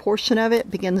top portion of it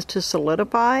begins to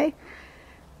solidify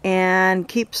and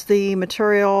keeps the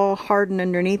material hardened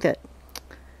underneath it.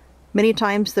 Many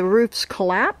times the roofs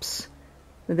collapse.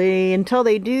 Until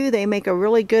they do, they make a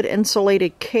really good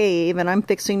insulated cave, and I'm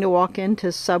fixing to walk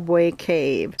into Subway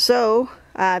Cave. So,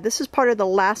 this is part of the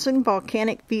Lassen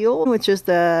Volcanic Field, which is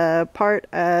the part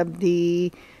of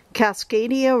the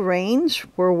Cascadia Range,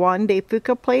 where Juan de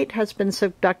Fuca Plate has been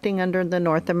subducting under the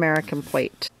North American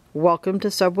Plate. Welcome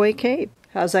to Subway Cave.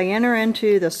 As I enter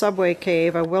into the Subway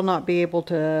Cave, I will not be able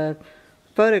to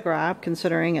photograph,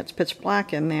 considering it's pitch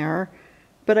black in there.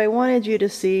 But I wanted you to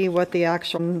see what the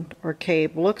actual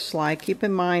cave looks like. Keep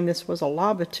in mind this was a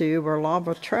lava tube where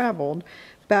lava traveled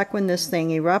back when this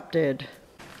thing erupted.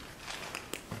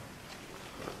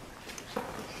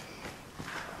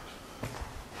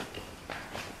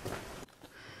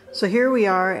 So here we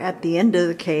are at the end of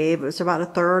the cave. It was about a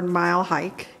 1/3 mile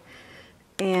hike.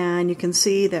 And you can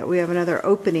see that we have another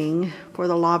opening for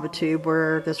the lava tube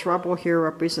where this rubble here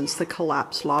represents the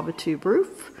collapsed lava tube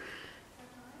roof.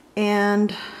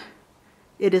 And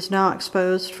it is now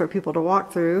exposed for people to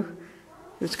walk through.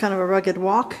 It's kind of a rugged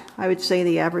walk. I would say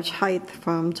the average height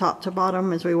from top to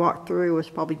bottom as we walked through was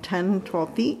probably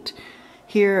 10-12 feet.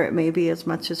 Here it may be as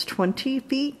much as 20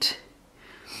 feet.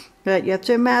 But you have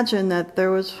to imagine that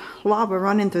there was lava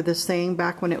running through this thing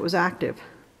back when it was active.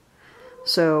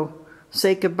 So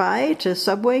say goodbye to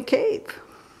Subway Cave.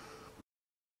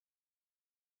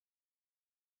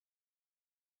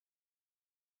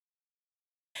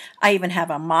 I even have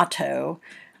a motto,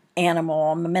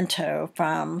 animal memento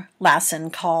from Lassen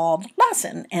called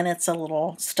Lassen, and it's a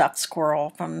little stuffed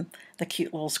squirrel from the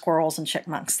cute little squirrels and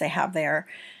chipmunks they have there.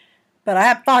 But I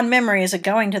have fond memories of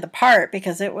going to the park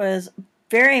because it was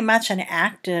very much an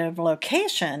active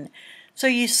location. So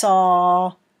you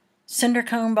saw cinder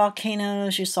cone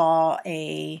volcanoes, you saw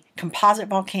a composite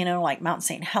volcano like Mount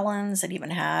St. Helens that even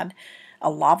had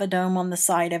a lava dome on the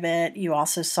side of it. You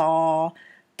also saw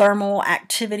thermal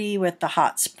activity with the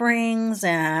hot springs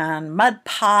and mud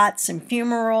pots and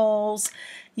fumaroles.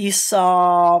 You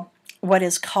saw what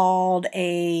is called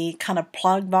a kind of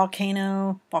plug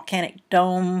volcano, volcanic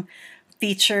dome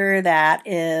feature that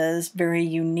is very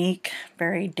unique,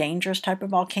 very dangerous type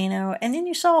of volcano. And then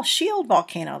you saw a shield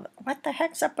volcano. What the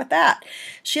heck's up with that?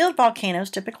 Shield volcanoes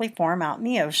typically form out in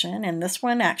the ocean, and this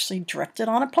one actually drifted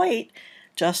on a plate,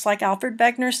 just like Alfred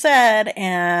Wegener said,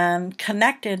 and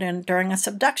connected during a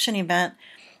subduction event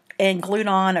and glued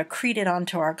on or accreted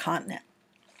onto our continent.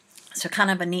 So kind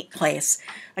of a neat place,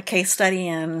 a case study,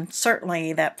 and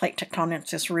certainly that plate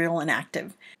tectonics is real and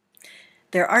active.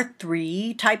 There are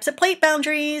 3 types of plate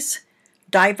boundaries.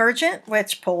 Divergent,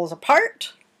 which pulls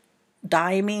apart.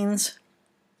 Di means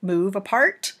move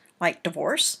apart, like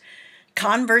divorce.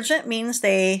 Convergent means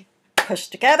they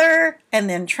pushed together, and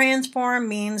then transform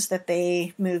means that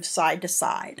they move side to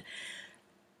side.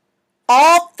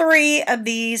 All three of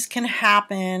these can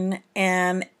happen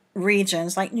in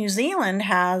regions. Like New Zealand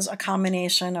has a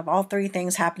combination of all three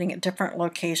things happening at different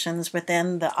locations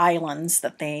within the islands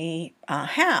that they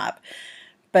have.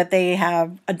 But they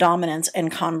have a dominance in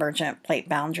convergent plate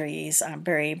boundaries, a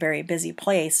very, very busy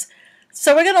place.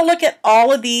 So we're going to look at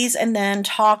all of these and then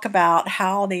talk about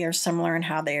how they are similar and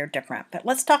how they are different. But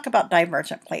let's talk about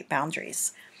divergent plate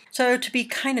boundaries. So to be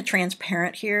kind of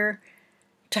transparent here,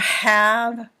 to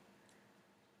have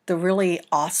the really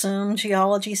awesome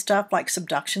geology stuff like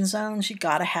subduction zones, you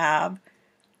got to have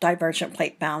divergent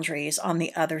plate boundaries on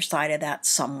the other side of that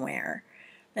somewhere.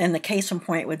 And the case in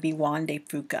point would be Juan de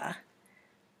Fuca.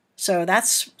 So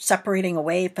that's separating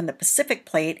away from the Pacific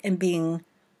plate and being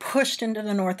pushed into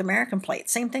the North American plate.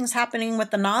 Same thing's happening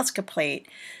with the Nazca plate,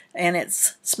 and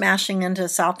it's smashing into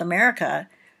South America.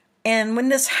 And when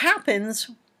this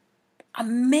happens,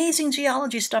 amazing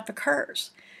geology stuff occurs.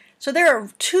 So there are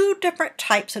two different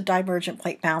types of divergent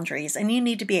plate boundaries, and you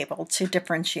need to be able to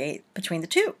differentiate between the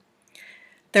two.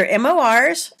 Their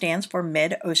MORs stands for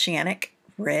mid-oceanic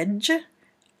ridge.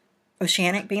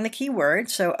 Oceanic being the key word.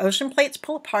 So ocean plates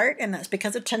pull apart, and that's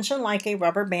because of tension, like a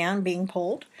rubber band being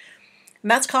pulled.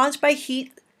 And that's caused by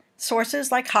heat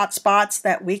sources like hotspots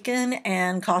that weaken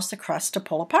and cause the crust to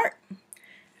pull apart.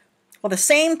 Well, the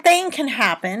same thing can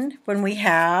happen when we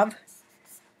have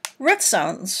rift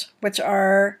zones, which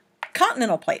are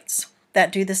continental plates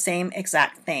that do the same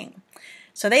exact thing.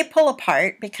 So they pull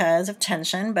apart because of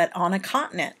tension, but on a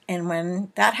continent. And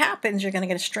when that happens, you're going to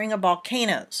get a string of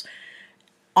volcanoes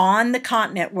on the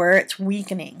continent where it's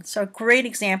weakening. So a great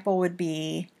example would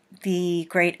be the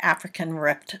Great African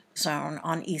Rift Zone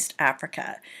on East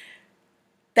Africa.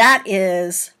 That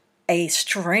is a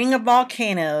string of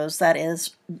volcanoes that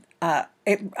is a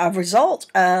result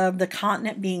of the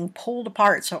continent being pulled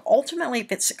apart. So ultimately,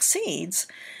 if it succeeds,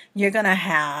 you're going to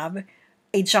have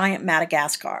a giant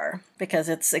Madagascar because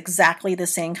it's exactly the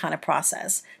same kind of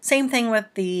process. Same thing with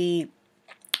the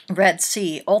Red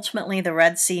Sea. Ultimately, the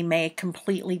Red Sea may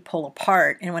completely pull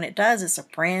apart, and when it does, it's a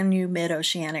brand new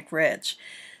mid-oceanic ridge.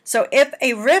 So if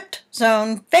a rift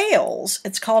zone fails,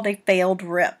 it's called a failed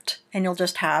rift, and you'll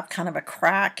just have kind of a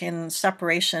crack and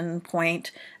separation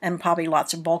point and probably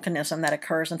lots of volcanism that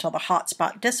occurs until the hot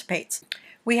spot dissipates.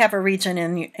 We have a region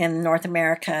in North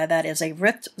America that is a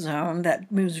rift zone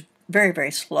that moves very,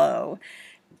 very slow.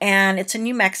 And it's a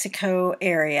New Mexico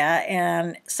area,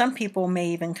 and some people may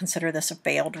even consider this a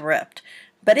failed rift.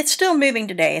 But it's still moving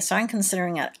today, so I'm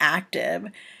considering it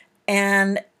active.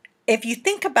 And if you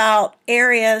think about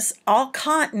areas, all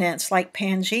continents, like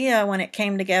Pangaea, when it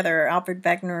came together, Alfred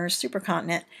Wegener's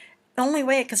supercontinent, the only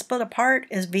way it could split apart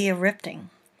is via rifting.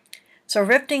 So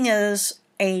rifting is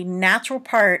a natural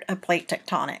part of plate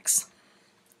tectonics.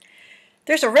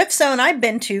 There's a rift zone I've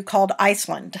been to called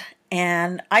Iceland.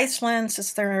 And Iceland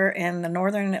sits there in the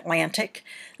northern Atlantic.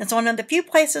 It's one of the few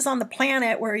places on the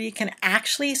planet where you can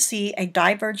actually see a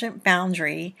divergent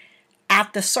boundary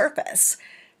at the surface.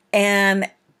 And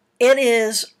it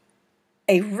is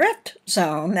a rift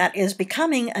zone that is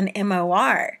becoming an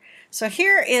MOR. So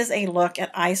here is a look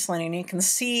at Iceland, and you can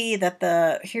see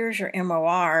that here's your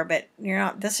MOR, but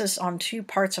this is on two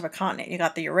parts of a continent. You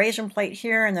got the Eurasian plate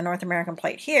here and the North American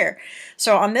plate here.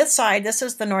 So on this side, this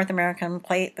is the North American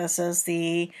plate, this is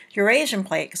the Eurasian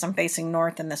plate, because I'm facing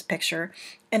north in this picture,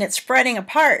 and it's spreading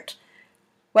apart.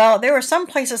 Well, there were some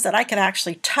places that I could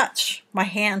actually touch my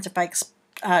hands if I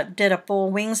did a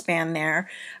full wingspan there.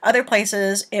 Other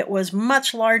places it was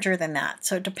much larger than that.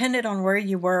 So it depended on where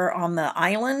you were on the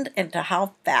island and to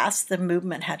how fast the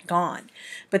movement had gone.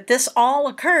 But this all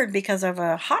occurred because of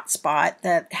a hot spot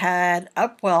that had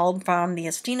upwelled from the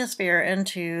asthenosphere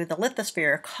into the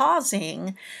lithosphere,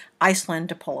 causing Iceland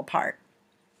to pull apart.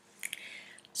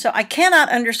 So I cannot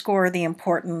underscore the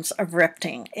importance of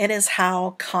rifting. It is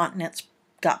how continents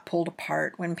got pulled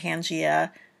apart when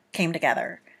Pangaea came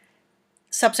together.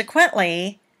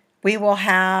 Subsequently, we will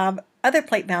have other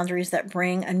plate boundaries that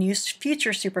bring a new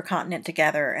future supercontinent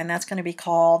together, and that's going to be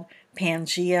called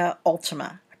Pangaea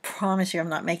Ultima. I promise you I'm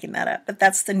not making that up, but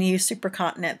that's the new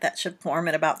supercontinent that should form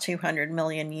in about 200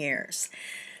 million years.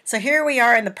 So here we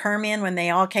are in the Permian when they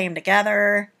all came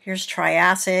together. Here's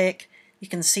Triassic. You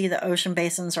can see the ocean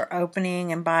basins are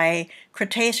opening, and by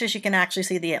Cretaceous you can actually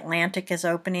see the Atlantic is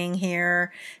opening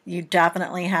here. You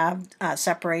definitely have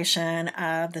separation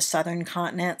of the southern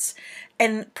continents.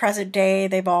 In present day,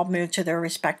 they've all moved to their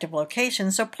respective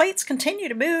locations. So plates continue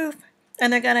to move,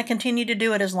 and they're going to continue to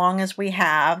do it as long as we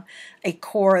have a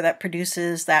core that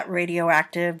produces that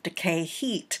radioactive decay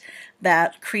heat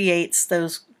that creates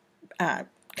those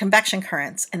convection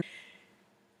currents. And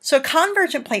so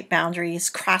convergent plate boundaries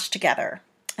crash together,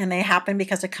 and they happen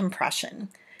because of compression.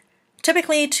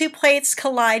 Typically, two plates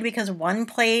collide because one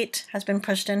plate has been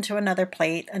pushed into another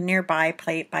plate, a nearby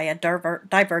plate, by a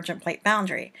divergent plate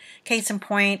boundary. Case in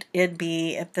point, it'd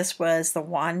be if this was the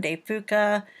Juan de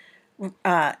Fuca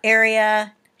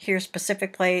area. Here's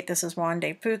Pacific plate. This is Juan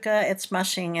de Fuca. It's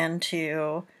smushing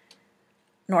into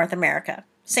North America.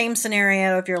 Same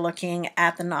scenario if you're looking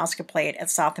at the Nazca plate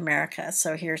at South America.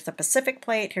 So here's the Pacific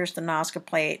plate, here's the Nazca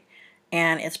plate,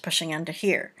 and it's pushing into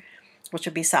here, which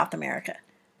would be South America.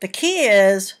 The key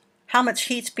is how much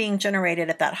heat's being generated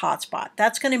at that hotspot.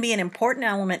 That's going to be an important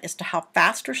element as to how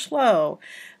fast or slow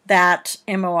that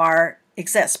MOR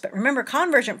exists. But remember,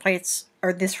 convergent plates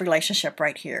are this relationship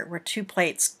right here, where two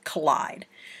plates collide.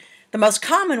 The most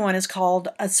common one is called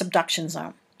a subduction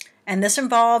zone. And this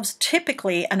involves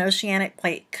typically an oceanic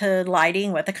plate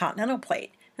colliding with a continental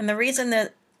plate. And the reason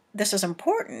that this is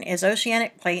important is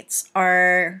oceanic plates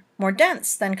are more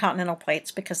dense than continental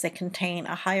plates because they contain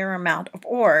a higher amount of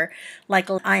ore, like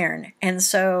iron, and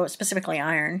so specifically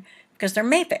iron, because they're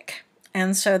mafic.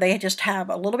 And so they just have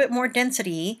a little bit more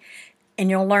density, and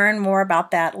you'll learn more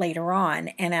about that later on.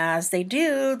 And as they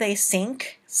do, they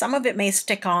sink. Some of it may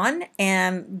stick on,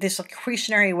 and this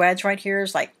accretionary wedge right here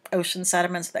is like ocean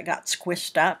sediments that got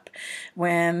squished up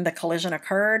when the collision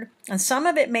occurred. And some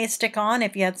of it may stick on.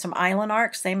 If you had some island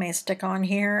arcs, they may stick on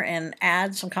here and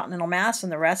add some continental mass,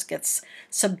 and the rest gets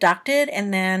subducted.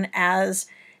 And then as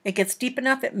it gets deep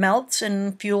enough, it melts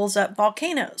and fuels up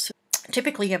volcanoes.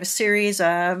 Typically, you have a series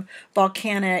of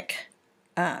volcanic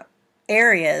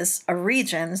areas or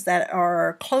regions that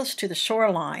are close to the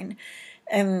shoreline.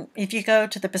 And if you go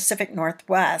to the Pacific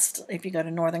Northwest, if you go to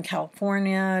Northern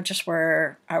California, just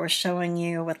where I was showing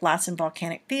you with Lassen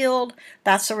Volcanic Field,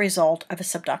 that's a result of a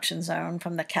subduction zone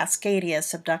from the Cascadia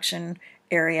subduction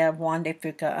area of Juan de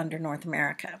Fuca under North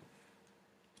America.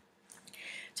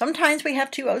 Sometimes we have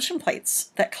two ocean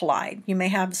plates that collide. You may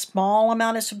have a small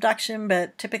amount of subduction,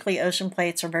 but typically ocean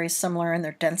plates are very similar in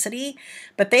their density,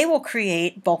 but they will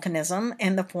create volcanism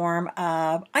in the form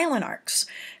of island arcs.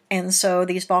 And so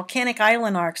these volcanic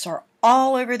island arcs are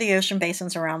all over the ocean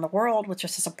basins around the world, which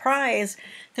is a surprise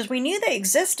because we knew they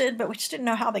existed, but we just didn't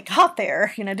know how they got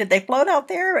there. You know, did they float out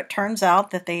there? It turns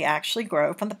out that they actually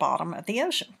grow from the bottom of the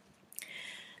ocean.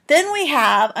 Then we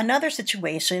have another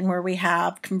situation where we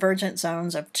have convergent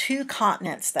zones of two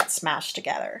continents that smash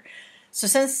together. So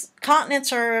since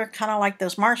continents are kind of like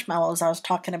those marshmallows I was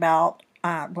talking about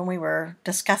when we were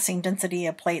discussing density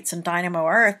of plates and dynamo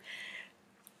Earth,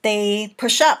 they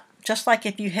push up, just like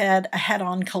if you had a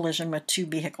head-on collision with two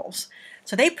vehicles.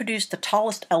 So they produce the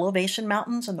tallest elevation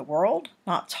mountains in the world,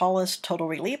 not tallest total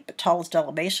relief, but tallest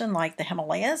elevation like the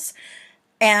Himalayas.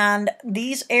 And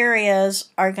these areas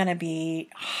are going to be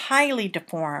highly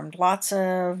deformed, lots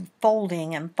of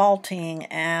folding and faulting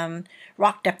and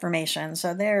rock deformation.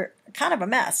 So they're kind of a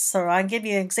mess. So I'll give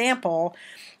you an example.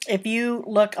 If you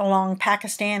look along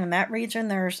Pakistan and that region,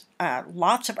 there's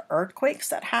lots of earthquakes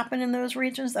that happen in those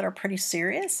regions that are pretty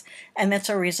serious. And that's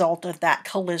a result of that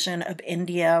collision of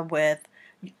India with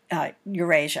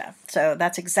Eurasia. So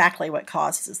that's exactly what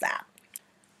causes that.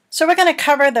 So we're going to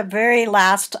cover the very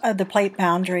last of the plate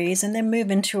boundaries and then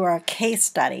move into our case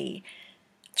study.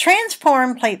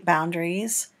 Transform plate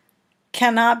boundaries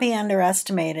cannot be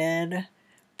underestimated.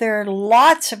 There are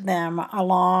lots of them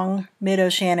along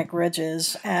mid-oceanic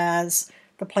ridges. As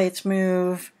the plates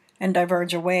move and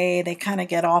diverge away, they kind of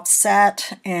get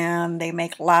offset and they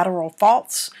make lateral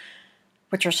faults,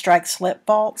 which are strike-slip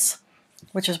faults,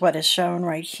 which is what is shown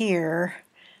right here.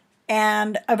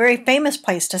 And a very famous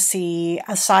place to see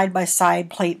a side-by-side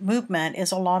plate movement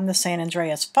is along the San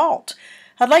Andreas Fault.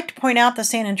 I'd like to point out the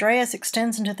San Andreas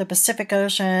extends into the Pacific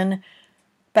Ocean,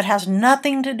 but has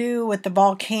nothing to do with the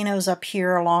volcanoes up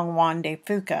here along Juan de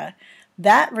Fuca.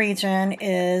 That region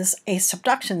is a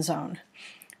subduction zone.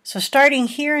 So starting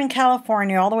here in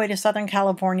California, all the way to Southern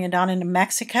California, down into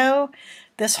Mexico,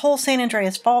 this whole San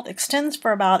Andreas Fault extends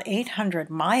for about 800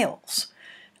 miles.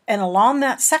 And along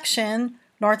that section,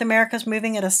 North America is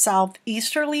moving at a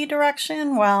southeasterly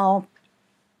direction, while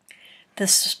the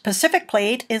Pacific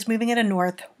plate is moving at a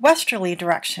northwesterly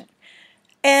direction.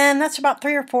 And that's about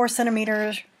 3 or 4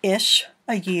 centimeters-ish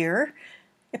a year.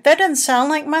 If that doesn't sound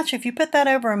like much, if you put that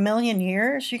over 1,000,000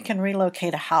 years, you can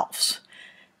relocate a house.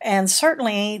 And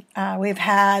certainly we've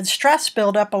had stress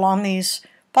build up along these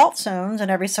fault zones, and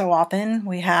every so often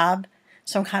we have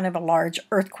some kind of a large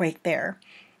earthquake there.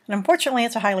 And unfortunately,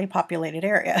 it's a highly populated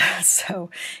area, so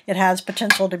it has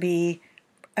potential to be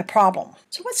a problem.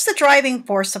 So what's the driving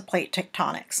force of plate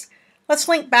tectonics? Let's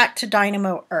link back to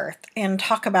Dynamo Earth and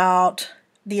talk about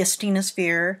the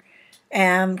asthenosphere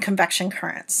and convection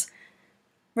currents.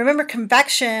 Remember,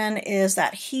 convection is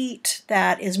that heat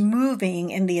that is moving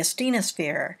in the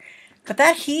asthenosphere, but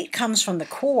that heat comes from the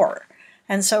core.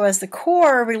 And so as the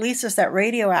core releases that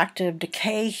radioactive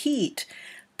decay heat,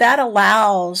 that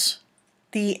allows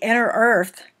the inner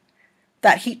Earth,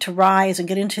 that heat to rise and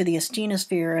get into the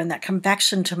asthenosphere and that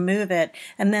convection to move it,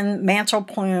 and then mantle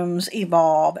plumes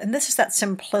evolve. And this is that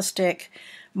simplistic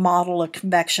model of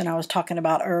convection I was talking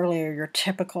about earlier, your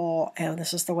typical, oh,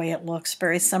 this is the way it looks,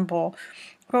 very simple.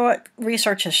 But what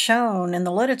research has shown in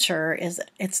the literature is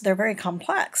they're very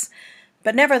complex.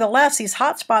 But nevertheless, these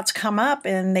hot spots come up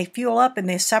and they fuel up and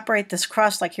they separate this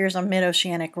crust, like here's a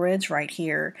mid-oceanic ridge right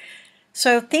here.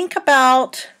 So think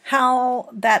about how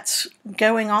that's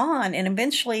going on, and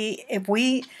eventually if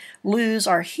we lose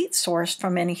our heat source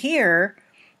from in here,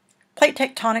 plate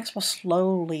tectonics will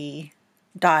slowly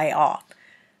die off.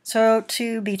 So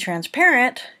to be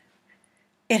transparent,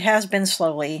 it has been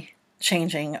slowly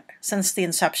changing since the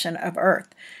inception of Earth.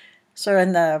 So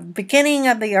in the beginning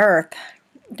of the Earth,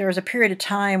 there was a period of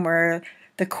time where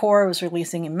the core was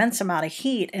releasing immense amount of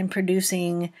heat and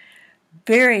producing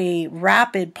very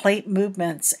rapid plate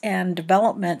movements and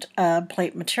development of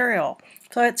plate material.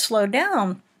 So it slowed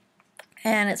down,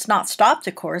 and it's not stopped,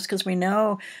 of course, because we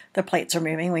know the plates are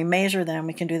moving. We measure them.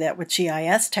 We can do that with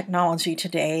GIS technology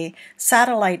today,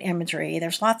 satellite imagery.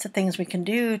 There's lots of things we can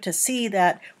do to see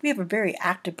that we have a very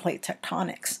active plate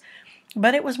tectonics.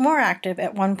 But it was more active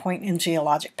at one point in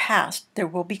geologic past. There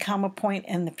will become a point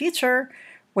in the future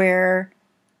where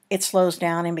it slows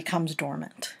down and becomes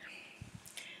dormant.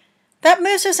 That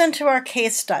moves us into our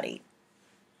case study.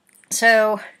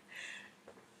 So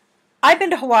I've been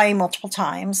to Hawaii multiple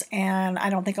times, and I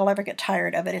don't think I'll ever get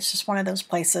tired of it. It's just one of those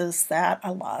places that I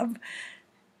love.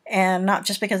 And not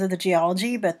just because of the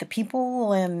geology, but the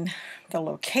people and the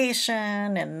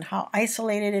location and how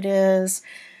isolated it is.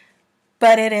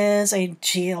 But it is a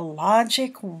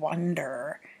geologic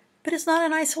wonder. But it's not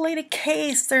an isolated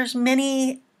case. There's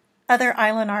many other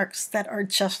island arcs that are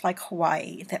just like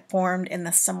Hawaii that formed in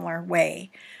a similar way.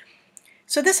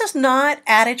 So this is not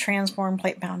at a transform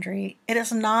plate boundary. It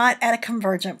is not at a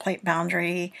convergent plate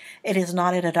boundary. It is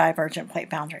not at a divergent plate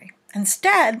boundary.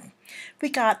 Instead, we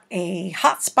got a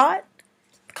hotspot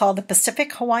called the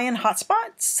Pacific Hawaiian hotspot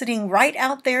sitting right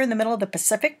out there in the middle of the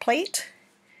Pacific plate,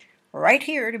 right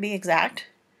here to be exact.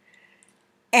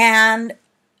 And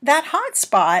that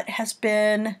hotspot has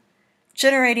been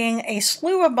generating a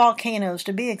slew of volcanoes.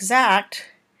 To be exact,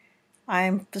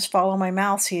 I'm just following my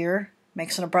mouse here,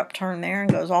 makes an abrupt turn there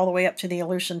and goes all the way up to the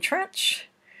Aleutian Trench.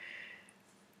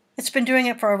 It's been doing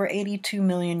it for over 82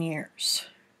 million years.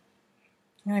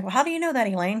 You're like, well, how do you know that,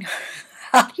 Elaine?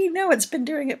 How do you know it's been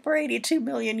doing it for 82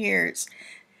 million years?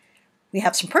 We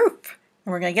have some proof,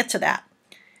 and we're going to get to that.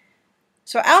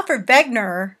 So Alfred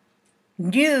Wegener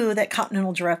knew that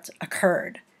continental drift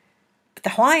occurred. But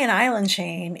the Hawaiian island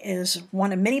chain is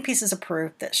one of many pieces of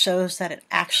proof that shows that it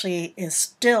actually is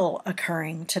still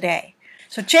occurring today.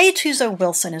 So J. Tuzo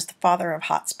Wilson is the father of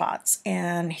hotspots,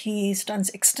 and he's done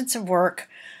extensive work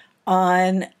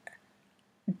on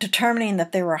determining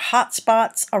that there were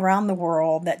hotspots around the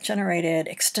world that generated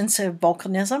extensive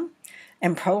volcanism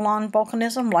and prolonged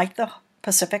volcanism, like the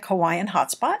Pacific Hawaiian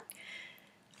hotspot.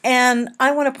 And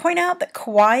I want to point out that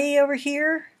Kauai over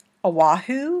here,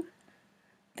 Oahu,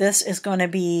 this is going to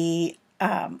be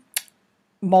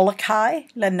Molokai,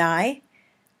 Lanai,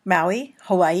 Maui,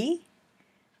 Hawaii.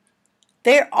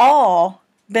 They're all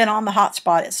been on the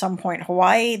hotspot at some point.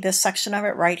 Hawaii, this section of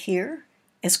it right here,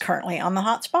 is currently on the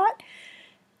hotspot.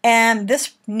 And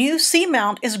this new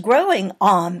seamount is growing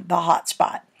on the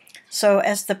hotspot. So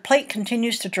as the plate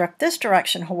continues to drift this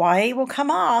direction, Hawaii will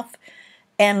come off,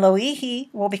 and Loihi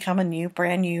will become a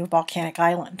brand new volcanic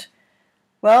island.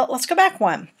 Well, let's go back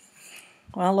one.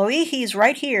 Well, Loihi is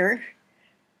right here.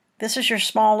 This is your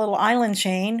small little island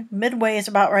chain. Midway is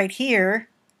about right here,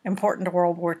 important to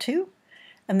World War II.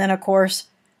 And then, of course,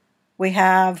 we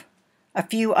have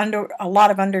a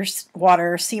lot of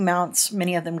underwater seamounts,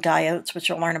 many of them guyotes, which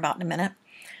you'll learn about in a minute,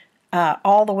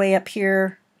 all the way up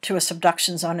here to a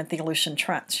subduction zone at the Aleutian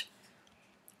Trench.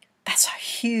 That's a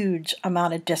huge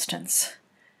amount of distance.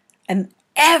 And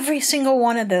every single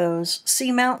one of those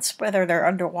seamounts, whether they're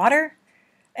underwater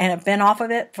and have been off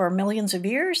of it for millions of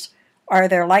years, or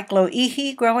they're like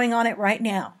Loihi growing on it right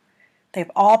now,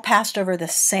 they've all passed over the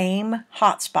same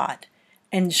hotspot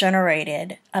and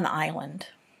generated an island.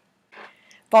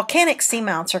 Volcanic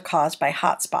seamounts are caused by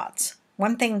hotspots.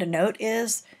 One thing to note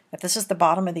is, if this is the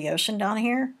bottom of the ocean down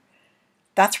here,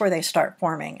 That's where they start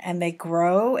forming, and they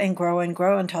grow and grow and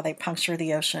grow until they puncture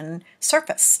the ocean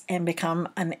surface and become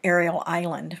an aerial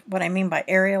island. What I mean by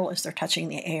aerial is they're touching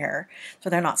the air, so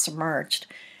they're not submerged.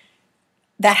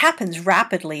 That happens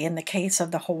rapidly in the case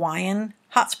of the Hawaiian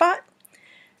hotspot.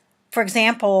 For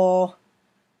example,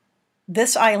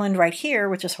 this island right here,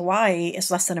 which is Hawaii, is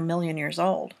less than 1,000,000 years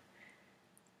old.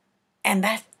 And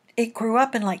that it grew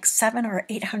up in like 700,000 or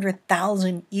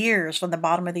 800,000 years from the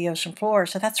bottom of the ocean floor.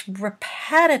 So that's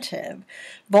repetitive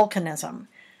volcanism.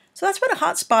 So that's what a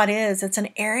hotspot is. It's an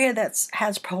area that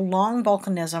has prolonged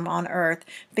volcanism on Earth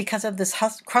because of this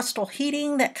crustal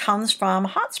heating that comes from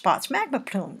hotspots, magma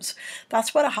plumes.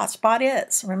 That's what a hotspot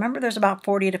is. Remember, there's about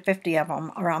 40 to 50 of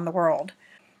them around the world.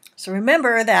 So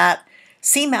remember that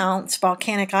seamounts,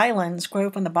 volcanic islands,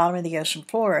 grow from the bottom of the ocean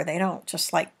floor. They don't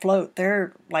just like float.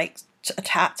 They're like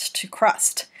attached to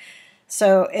crust.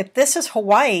 So if this is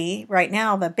Hawaii right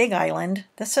now, the big island,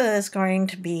 this is going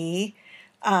to be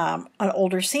an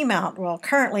older seamount. Well,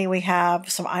 currently we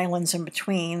have some islands in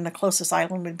between. The closest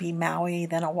island would be Maui,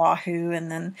 then Oahu,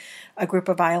 and then a group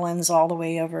of islands all the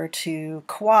way over to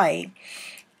Kauai.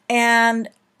 And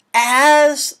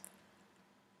as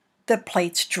the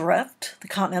plates drift, the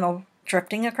continental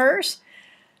drifting occurs,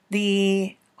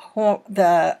 the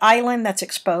island that's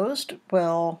exposed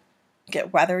will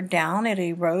get weathered down, it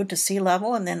erode to sea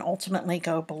level, and then ultimately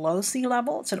go below sea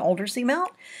level. It's an older seamount.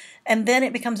 And then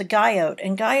it becomes a guyot.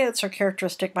 And guyots are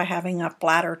characteristic by having a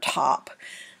flatter top.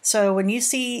 So when you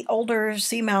see older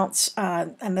seamounts,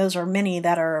 and those are many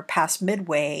that are past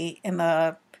midway in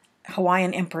the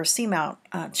Hawaiian Emperor seamount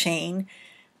chain,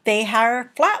 they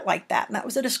are flat like that. And that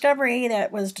was a discovery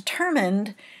that was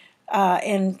determined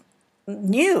and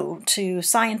new to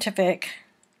scientific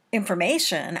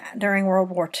information during World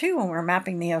War II when we were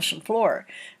mapping the ocean floor.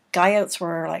 Guyots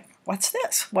were like, what's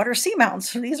this? What are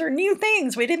seamounts? These are new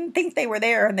things. We didn't think they were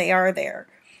there, and they are there.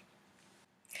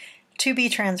 To be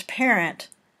transparent,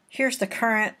 here's the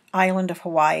current island of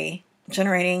Hawaii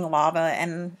generating lava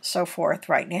and so forth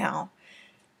right now.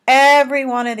 Every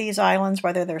one of these islands,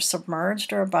 whether they're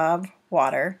submerged or above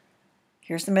water,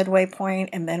 here's the midway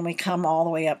point, and then we come all the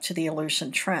way up to the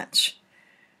Aleutian Trench.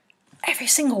 Every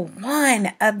single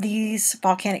one of these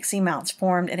volcanic seamounts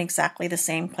formed in exactly the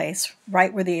same place,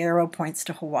 right where the arrow points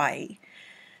to Hawaii.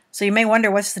 So you may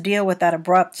wonder, what's the deal with that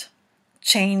abrupt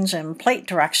change in plate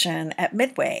direction at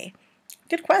Midway?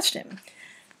 Good question.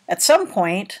 At some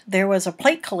point, there was a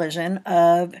plate collision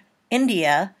of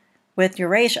India with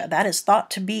Eurasia. That is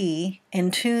thought to be in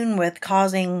tune with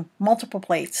causing multiple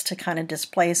plates to kind of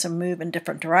displace and move in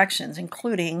different directions,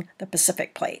 including the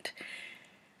Pacific plate.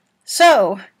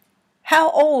 So,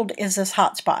 how old is this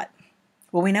hotspot?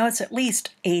 Well, we know it's at least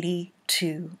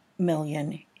 82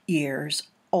 million years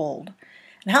old.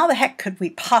 And how the heck could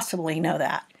we possibly know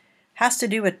that? It has to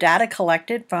do with data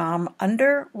collected from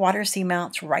underwater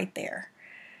seamounts right there.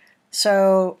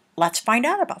 So let's find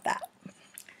out about that.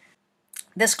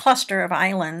 This cluster of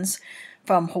islands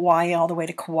from Hawaii all the way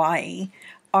to Kauai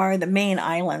are the main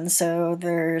islands. So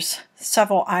there's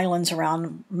several islands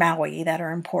around Maui that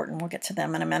are important. We'll get to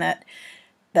them in a minute,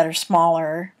 that are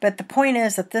smaller. But the point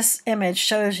is that this image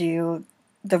shows you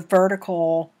the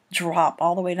vertical drop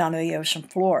all the way down to the ocean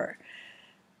floor.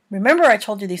 Remember, I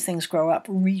told you these things grow up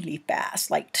really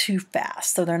fast, like too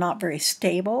fast. So they're not very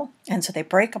stable. And so they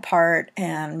break apart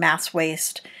and mass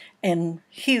waste in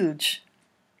huge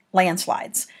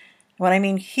landslides. When I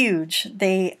mean huge,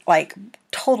 they like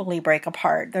totally break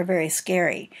apart. They're very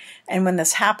scary. And when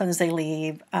this happens, they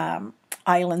leave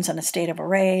islands in a state of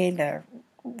array.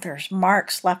 There's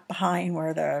marks left behind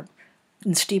where they're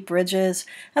in steep ridges.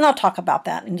 And I'll talk about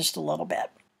that in just a little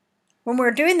bit. When we're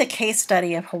doing the case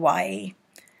study of Hawaii,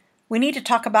 we need to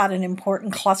talk about an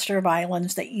important cluster of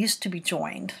islands that used to be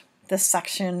joined. This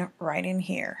section right in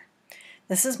here.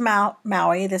 This is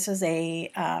Maui, this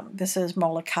is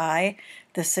Molokai,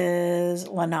 this is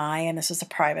Lanai, and this is a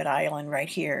private island right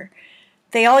here.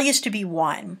 They all used to be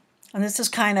one. And this is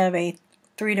kind of a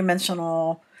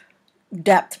three-dimensional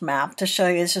depth map to show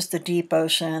you it's just the deep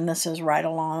ocean. This is right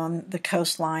along the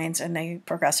coastlines, and they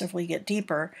progressively get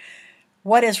deeper.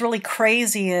 What is really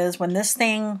crazy is when this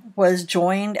thing was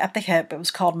joined at the hip, it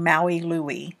was called Maui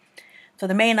Louie. So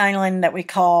the main island that we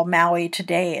call Maui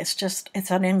today is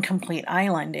it's an incomplete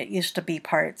island. It used to be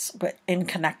parts, but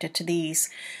connected to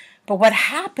these. But what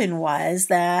happened was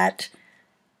that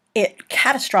it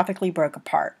catastrophically broke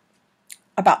apart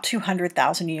about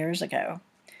 200,000 years ago.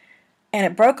 And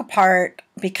it broke apart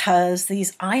because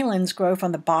these islands grow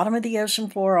from the bottom of the ocean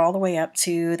floor all the way up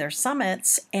to their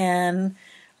summits in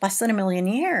less than 1,000,000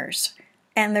 years.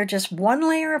 And they're just one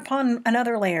layer upon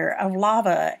another layer of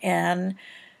lava, and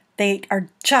they are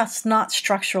just not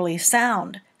structurally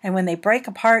sound. And when they break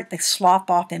apart, they slough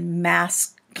off in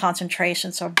mass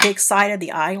concentration. So a big side of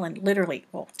the island literally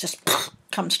will just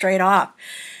come straight off.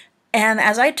 And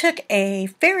as I took a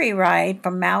ferry ride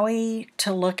from Maui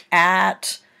to look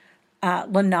at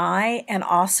Lanai and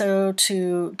also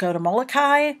to go to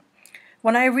Molokai,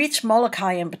 when I reached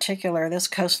Molokai in particular, this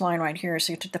coastline right here,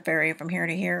 so you took the ferry from here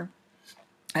to here,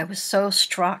 I was so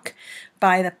struck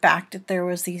by the fact that there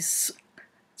was these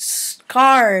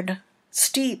scarred,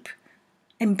 steep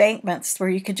embankments where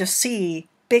you could just see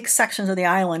big sections of the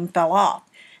island fell off.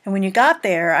 And when you got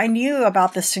there, I knew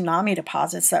about the tsunami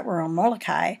deposits that were on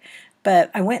Molokai,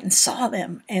 but I went and saw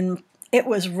them, and it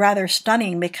was rather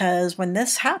stunning because when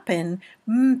this happened,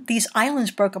 these islands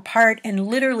broke apart and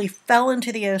literally fell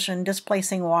into the ocean,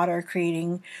 displacing water,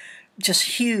 creating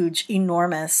just huge,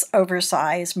 enormous,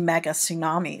 oversized mega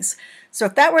tsunamis. So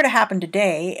if that were to happen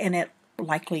today, and it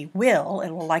likely will,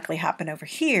 it will likely happen over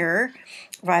here,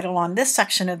 right along this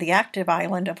section of the active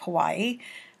island of Hawaii,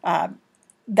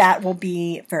 that will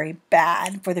be very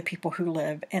bad for the people who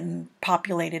live in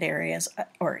populated areas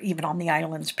or even on the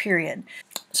islands, period.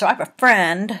 So I have a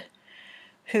friend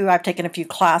who I've taken a few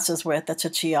classes with that's a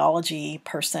geology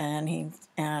person.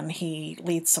 He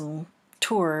leads some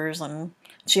tours and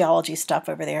geology stuff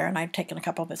over there, and I've taken a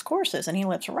couple of his courses, and he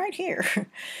lives right here.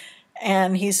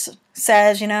 And he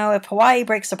says, you know, if Hawaii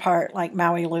breaks apart like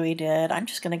Maui Louie did, I'm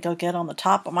just going to go get on the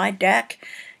top of my deck,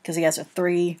 because he has a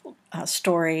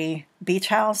 3-story beach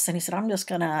house, and he said, I'm just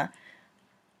going to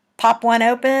pop one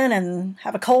open and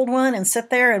have a cold one and sit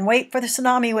there and wait for the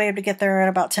tsunami wave to get there in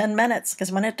about 10 minutes,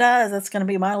 because when it does, that's going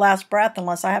to be my last breath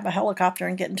unless I have a helicopter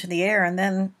and get into the air, and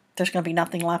then there's going to be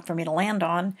nothing left for me to land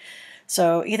on.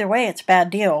 So either way, it's a bad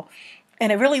deal.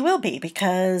 And it really will be,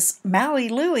 because Maui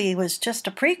Louie was just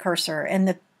a precursor,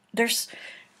 and there's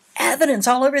evidence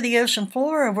all over the ocean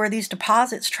floor of where these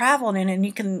deposits traveled in, and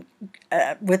you can,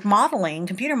 with modeling,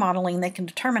 computer modeling, they can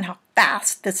determine how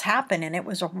fast this happened, and it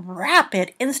was a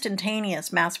rapid,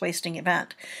 instantaneous mass wasting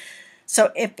event.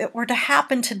 So if it were to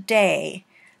happen today,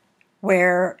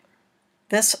 where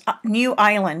this new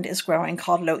island is growing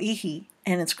called Loihi,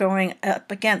 and it's growing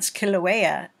up against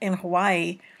Kilauea in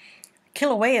Hawaii,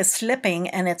 Kilauea is slipping,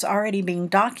 and it's already being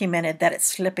documented that it's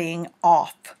slipping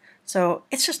off. So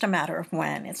it's just a matter of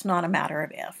when. It's not a matter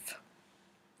of if.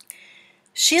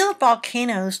 Shield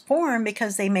volcanoes form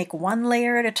because they make one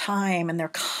layer at a time, and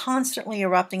they're constantly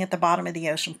erupting at the bottom of the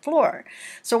ocean floor.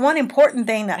 So one important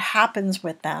thing that happens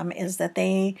with them is that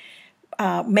they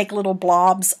make little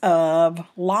blobs of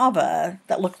lava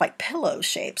that look like pillow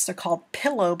shapes. They're called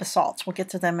pillow basalts. We'll get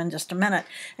to them in just a minute.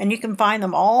 And you can find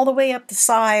them all the way up the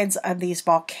sides of these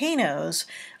volcanoes,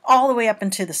 all the way up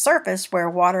into the surface,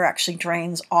 where water actually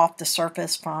drains off the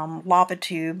surface from lava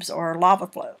tubes or lava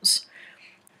flows.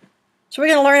 So we're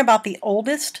going to learn about the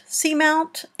oldest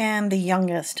seamount and the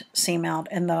youngest seamount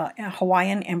in the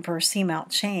Hawaiian Emperor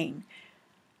seamount chain.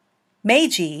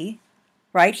 Meiji,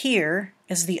 right here,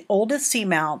 is the oldest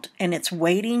seamount, and it's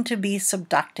waiting to be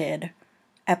subducted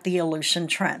at the Aleutian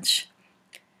Trench.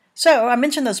 So I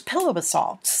mentioned those pillow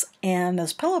basalts, and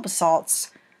those pillow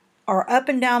basalts are up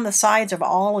and down the sides of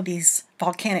all of these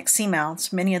volcanic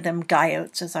seamounts, many of them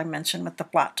guyots, as I mentioned, with the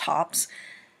flat tops.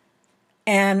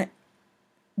 And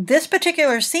this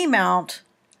particular seamount,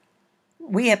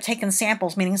 we have taken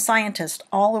samples, meaning scientists,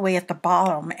 all the way at the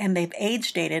bottom, and they've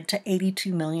age dated to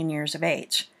 82 million years of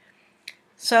age.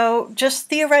 So just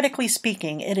theoretically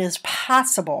speaking, it is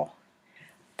possible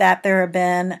that there have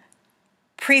been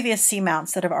previous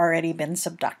seamounts that have already been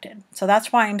subducted. So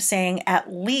that's why I'm saying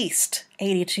at least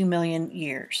 82 million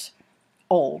years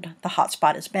old the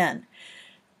hotspot has been.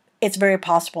 It's very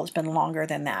possible it's been longer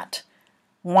than that.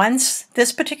 Once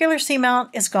this particular seamount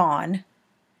is gone,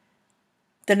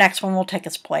 the next one will take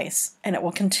its place, and it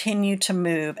will continue to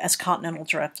move as continental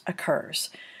drift occurs.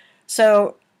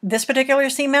 So this particular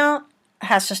seamount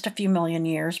has just a few million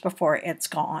years before it's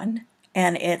gone,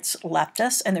 and it's left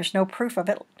us, and there's no proof of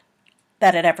it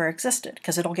that it ever existed,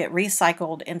 because it'll get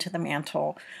recycled into the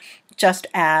mantle just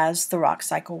as the rock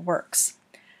cycle works.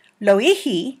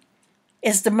 Loihi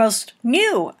is the most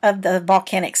new of the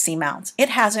volcanic seamounts. It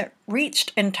hasn't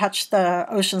reached and touched the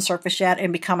ocean surface yet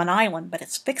and become an island, but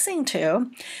it's fixing to.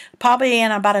 Probably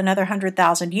in about another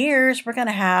 100,000 years, we're going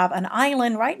to have an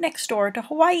island right next door to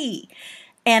Hawaii.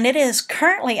 And it is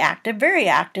currently active, very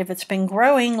active. It's been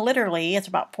growing literally. It's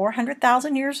about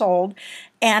 400,000 years old,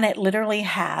 and it literally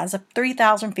has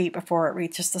 3,000 feet before it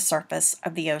reaches the surface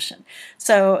of the ocean.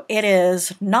 So it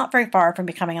is not very far from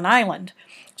becoming an island.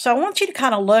 So I want you to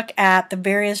kind of look at the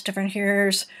various different,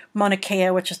 here's Mauna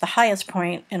Kea, which is the highest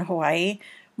point in Hawaii,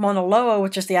 Mauna Loa,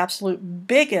 which is the absolute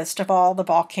biggest of all the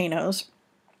volcanoes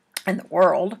in the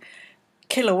world,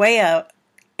 Kilauea,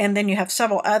 and then you have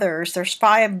several others. There's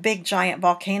 5 big giant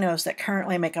volcanoes that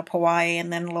currently make up Hawaii,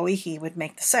 and then Loihi would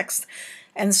make the 6th.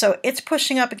 And so it's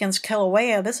pushing up against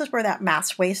Kilauea. This is where that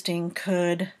mass wasting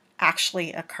could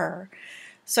actually occur.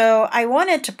 So I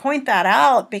wanted to point that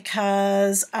out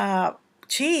because,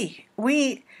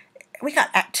 we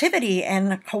got activity,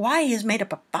 and Hawaii is made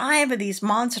up of 5 of these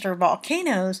monster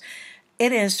volcanoes.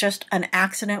 It is just an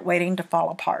accident waiting to fall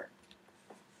apart.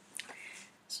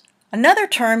 Another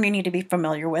term you need to be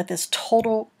familiar with is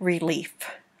total relief.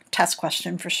 Test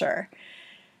question for sure.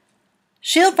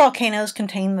 Shield volcanoes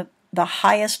contain the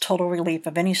highest total relief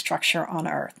of any structure on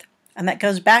Earth. And that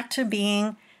goes back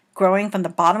to growing from the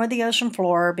bottom of the ocean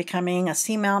floor, becoming a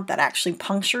seamount that actually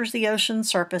punctures the ocean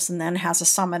surface and then has a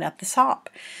summit at the top.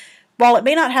 While it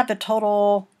may not have the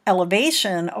total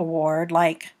elevation award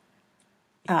like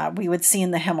we would see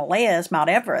in the Himalayas, Mount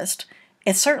Everest,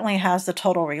 it certainly has the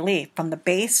total relief from the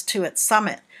base to its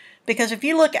summit. Because if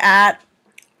you look at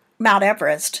Mount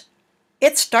Everest,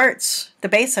 it starts, the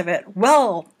base of it,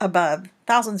 well above,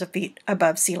 thousands of feet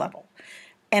above sea level.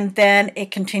 And then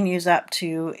it continues up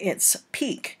to its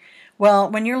peak. Well,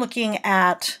 when you're looking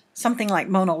at something like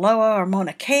Mauna Loa or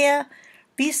Mauna Kea,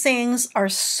 these things are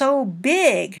so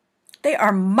big. They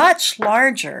are much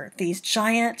larger, these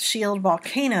giant shield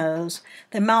volcanoes,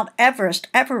 than Mount Everest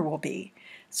ever will be.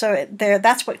 So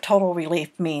that's what total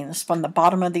relief means, from the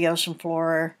bottom of the ocean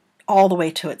floor all the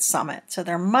way to its summit. So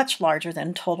they're much larger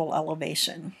than total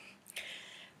elevation.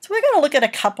 So we're going to look at a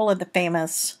couple of the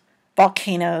famous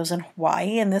volcanoes in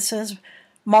Hawaii, and this is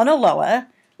Mauna Loa.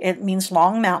 It means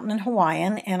long mountain in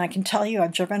Hawaiian, and I can tell you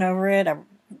I've driven over it.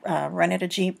 I rented a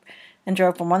Jeep and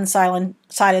drove from one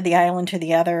side of the island to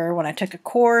the other when I took a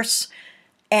course.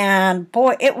 And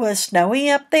boy, it was snowy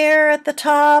up there at the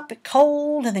top,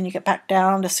 cold, and then you get back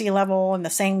down to sea level in the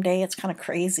same day. It's kind of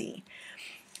crazy.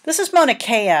 This is Mauna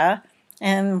Kea,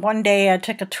 and one day I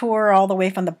took a tour all the way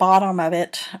from the bottom of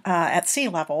it at sea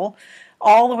level,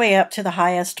 all the way up to the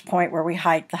highest point where we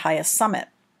hiked the highest summit,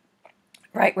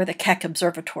 right where the Keck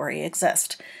Observatory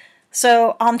exists.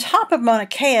 So on top of Mauna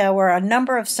Kea were a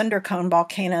number of cinder cone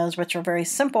volcanoes, which are very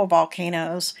simple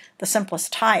volcanoes, the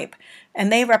simplest type, and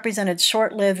they represented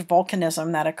short-lived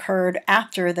volcanism that occurred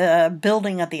after the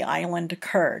building of the island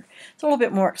occurred. It's a little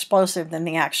bit more explosive than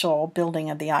the actual building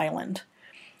of the island.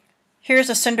 Here's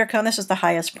a cinder cone. This is the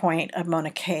highest point of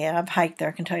Mauna Kea. I've hiked there.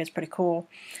 I can tell you it's pretty cool.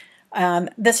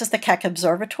 This is the Keck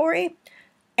Observatory.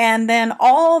 And then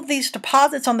all of these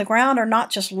deposits on the ground are not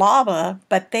just lava,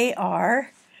 but they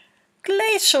are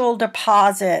glacial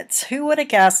deposits. Who would have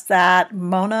guessed that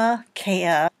Mauna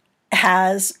Kea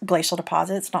has glacial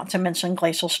deposits, not to mention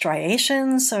glacial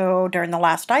striations? So during the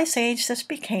last ice age, this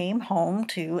became home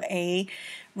to a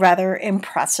rather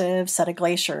impressive set of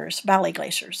glaciers, valley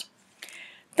glaciers.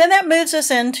 Then that moves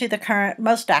us into the current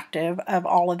most active of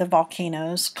all of the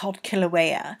volcanoes, called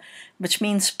Kilauea, which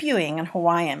means spewing in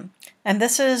Hawaiian. And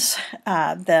this is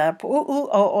the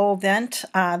Pu'u'o'o vent.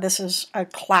 This is a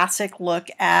classic look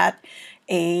at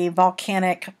a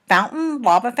volcanic fountain,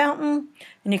 lava fountain.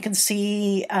 And you can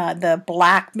see the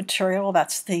black material,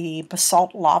 that's the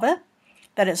basalt lava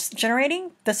that it's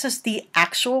generating. This is the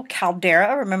actual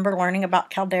caldera. Remember learning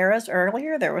about calderas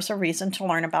earlier? There was a reason to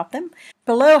learn about them.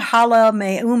 Below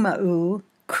Halemaumau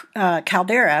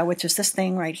caldera, which is this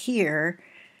thing right here,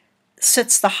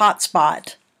 sits the hot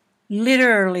spot,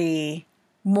 literally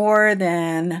more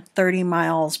than 30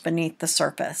 miles beneath the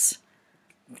surface.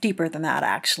 Deeper than that,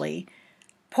 actually.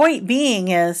 Point being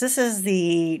is, this is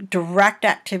the direct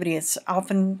activity. It's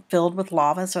often filled with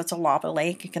lava, so it's a lava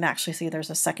lake. You can actually see there's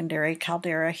a secondary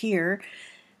caldera here.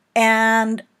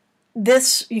 And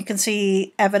this, you can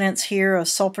see evidence here of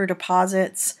sulfur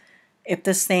deposits if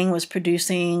this thing was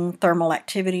producing thermal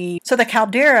activity. So the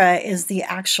caldera is the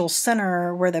actual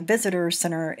center where the visitor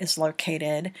center is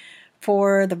located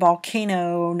for the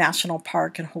Volcano National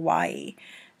Park in Hawaii.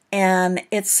 And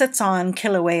it sits on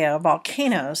Kilauea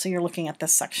volcano, so you're looking at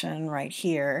this section right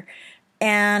here.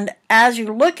 And as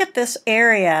you look at this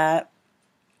area,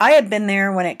 I had been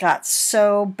there when it got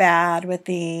so bad with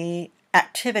the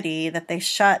activity that they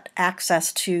shut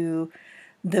access to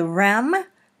the rim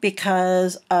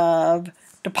because of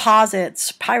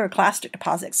deposits, pyroclastic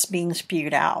deposits being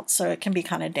spewed out. So it can be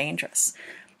kind of dangerous.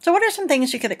 So what are some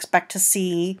things you could expect to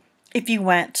see if you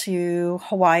went to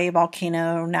Hawaii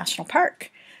Volcano National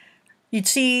Park? You'd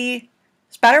see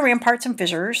spatter ramparts and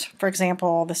fissures. For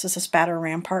example, this is a spatter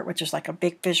rampart, which is like a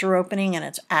big fissure opening, and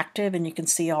it's active, and you can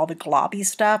see all the globby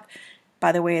stuff.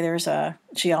 By the way, there's a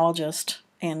geologist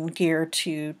and gear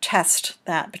to test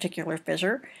that particular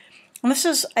fissure. And this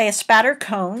is a spatter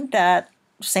cone, that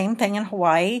same thing in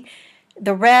Hawaii.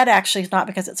 The red actually is not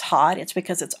because it's hot, it's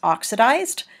because it's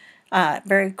oxidized.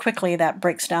 Very quickly that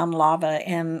breaks down lava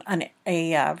in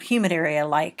a humid area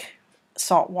like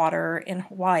salt water in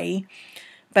Hawaii.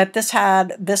 But this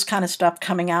had this kind of stuff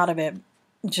coming out of it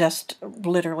just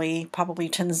literally probably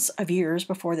tens of years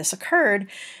before this occurred,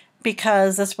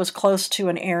 because this was close to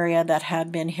an area that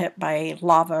had been hit by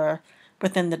lava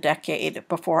within the decade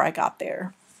before I got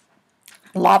there.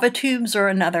 Lava tubes are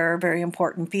another very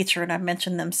important feature, and I've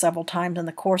mentioned them several times in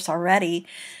the course already.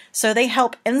 So they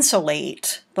help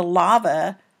insulate the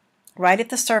lava right at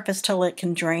the surface till it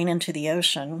can drain into the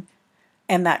ocean,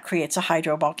 and that creates a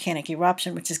hydrovolcanic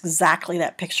eruption, which is exactly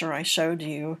that picture I showed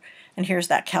you. And here's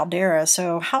that caldera.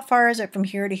 So how far is it from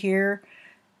here to here?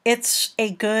 It's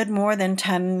a good more than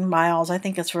 10 miles. I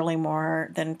think it's really more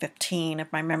than 15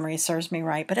 if my memory serves me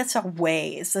right, but it's a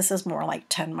ways. This is more like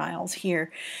 10 miles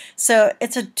here. So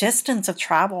it's a distance of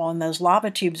travel, and those lava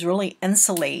tubes really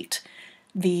insulate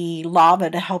the lava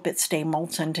to help it stay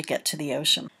molten to get to the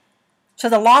ocean. So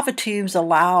the lava tubes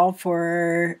allow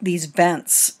for these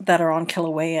vents that are on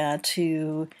Kilauea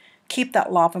to keep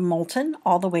that lava molten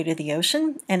all the way to the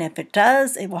ocean, and if it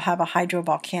does, it will have a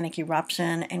hydrovolcanic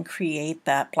eruption and create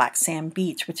that black sand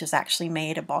beach, which is actually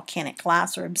made of volcanic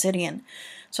glass or obsidian.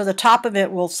 So the top of it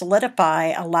will solidify,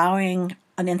 allowing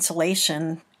an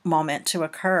insulation moment to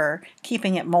occur,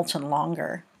 keeping it molten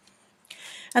longer.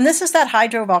 And this is that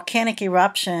hydrovolcanic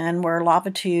eruption where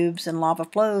lava tubes and lava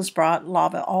flows brought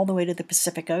lava all the way to the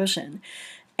Pacific Ocean.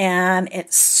 And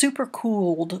it super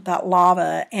cooled that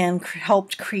lava and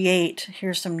helped create,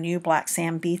 here's some new black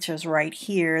sand beaches right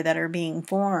here that are being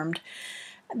formed.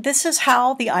 This is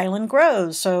how the island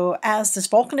grows. So as this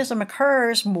volcanism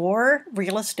occurs, more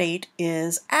real estate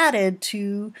is added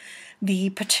to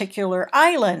the particular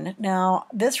island. Now,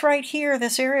 this right here,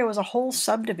 this area was a whole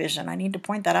subdivision. I need to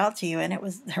point that out to you, and it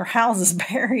was her house is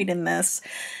buried in this.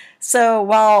 So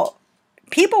while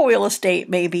people real estate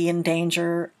may be in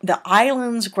danger, the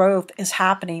island's growth is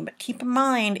happening, but keep in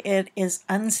mind it is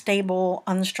unstable,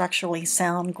 unstructurally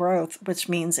sound growth, which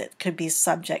means it could be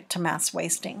subject to mass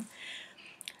wasting.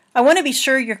 I want to be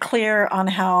sure you're clear on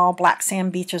how black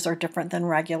sand beaches are different than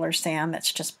regular sand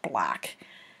that's just black.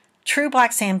 True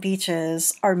black sand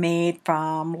beaches are made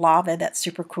from lava that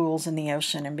supercools in the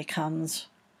ocean and becomes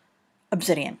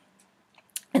obsidian.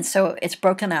 And so it's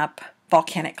broken up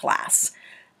volcanic glass.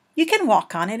 You can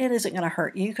walk on it. It isn't going to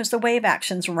hurt you because the wave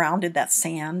action's rounded that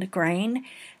sand grain.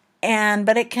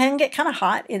 But it can get kind of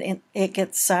hot. It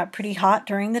gets pretty hot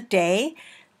during the day,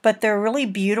 but they're really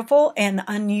beautiful and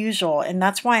unusual. And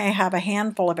that's why I have a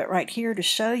handful of it right here to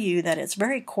show you that it's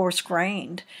very coarse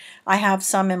grained. I have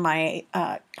some in my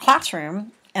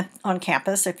classroom on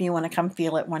campus if you want to come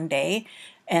feel it one day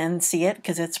and see it,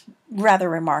 because it's rather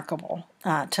remarkable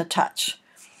to touch.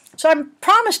 So I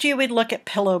promised you we'd look at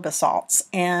pillow basalts,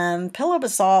 and pillow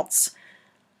basalts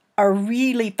are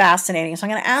really fascinating. So I'm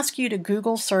going to ask you to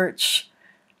Google search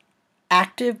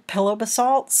active pillow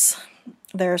basalts.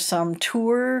 There's some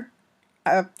tour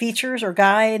features or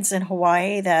guides in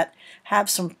Hawaii that have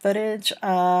some footage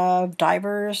of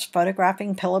divers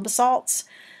photographing pillow basalts.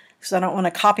 So I don't want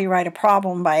to copyright a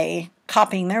problem by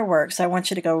copying their work, so I want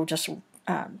you to go just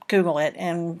Google it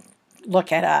and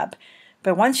look it up.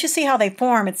 But once you see how they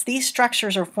form, it's these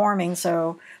structures are forming.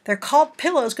 So they're called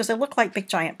pillows because they look like big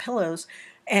giant pillows.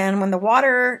 And when the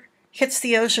water hits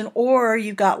the ocean, or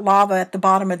you got lava at the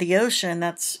bottom of the ocean,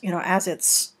 that's,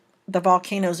 as the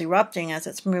volcano's erupting, as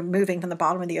it's moving from the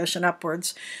bottom of the ocean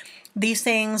upwards, these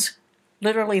things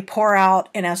literally pour out,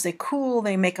 and as they cool,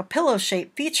 they make a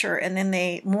pillow-shaped feature, and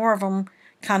then more of them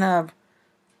kind of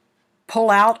pull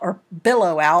out or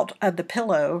billow out of the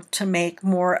pillow to make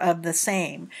more of the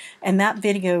same. And that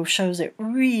video shows it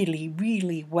really,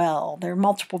 really well. There are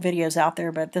multiple videos out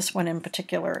there, but this one in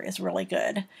particular is really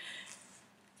good.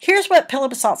 Here's what pillow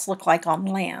basalts look like on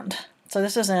land. So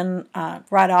this is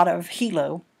right out of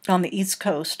Hilo on the east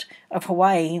coast of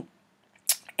Hawaii.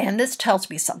 And this tells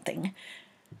me something.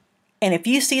 And if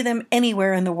you see them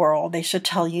anywhere in the world, they should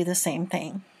tell you the same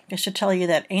thing. They should tell you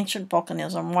that ancient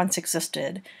volcanism once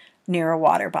existed near a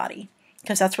water body,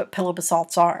 because that's what pillow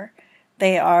basalts are.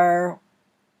 They are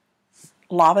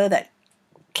lava that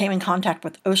came in contact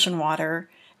with ocean water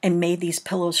and made these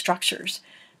pillow structures.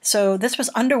 So this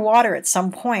was underwater at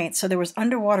some point, so there was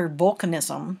underwater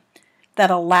volcanism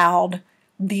that allowed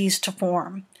these to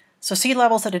form. So sea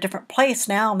level's at a different place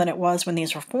now than it was when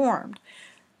these were formed.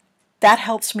 That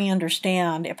helps me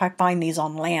understand if I find these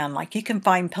on land. Like you can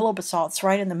find pillow basalts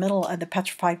right in the middle of the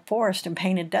petrified forest in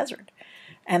Painted Desert.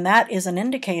 And that is an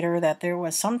indicator that there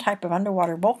was some type of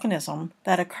underwater volcanism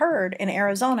that occurred in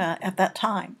Arizona at that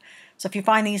time. So if you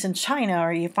find these in China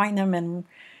or you find them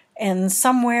in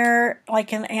somewhere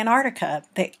like in Antarctica,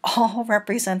 they all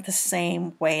represent the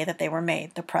same way that they were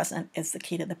made. The present is the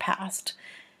key to the past.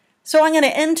 So I'm going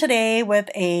to end today with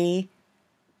a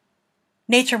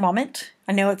nature moment.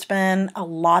 I know it's been a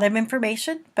lot of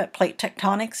information, but plate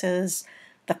tectonics is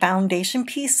the foundation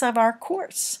piece of our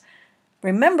course.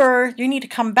 Remember, you need to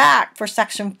come back for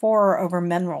section 4 over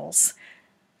minerals.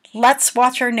 Let's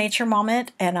watch our nature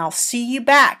moment, and I'll see you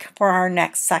back for our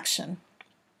next section.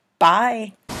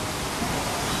 Bye.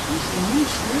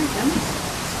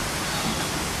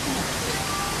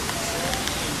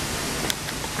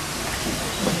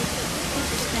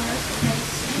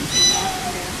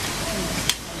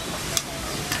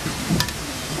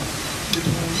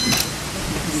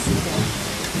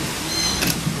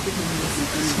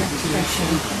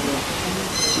 Thank you.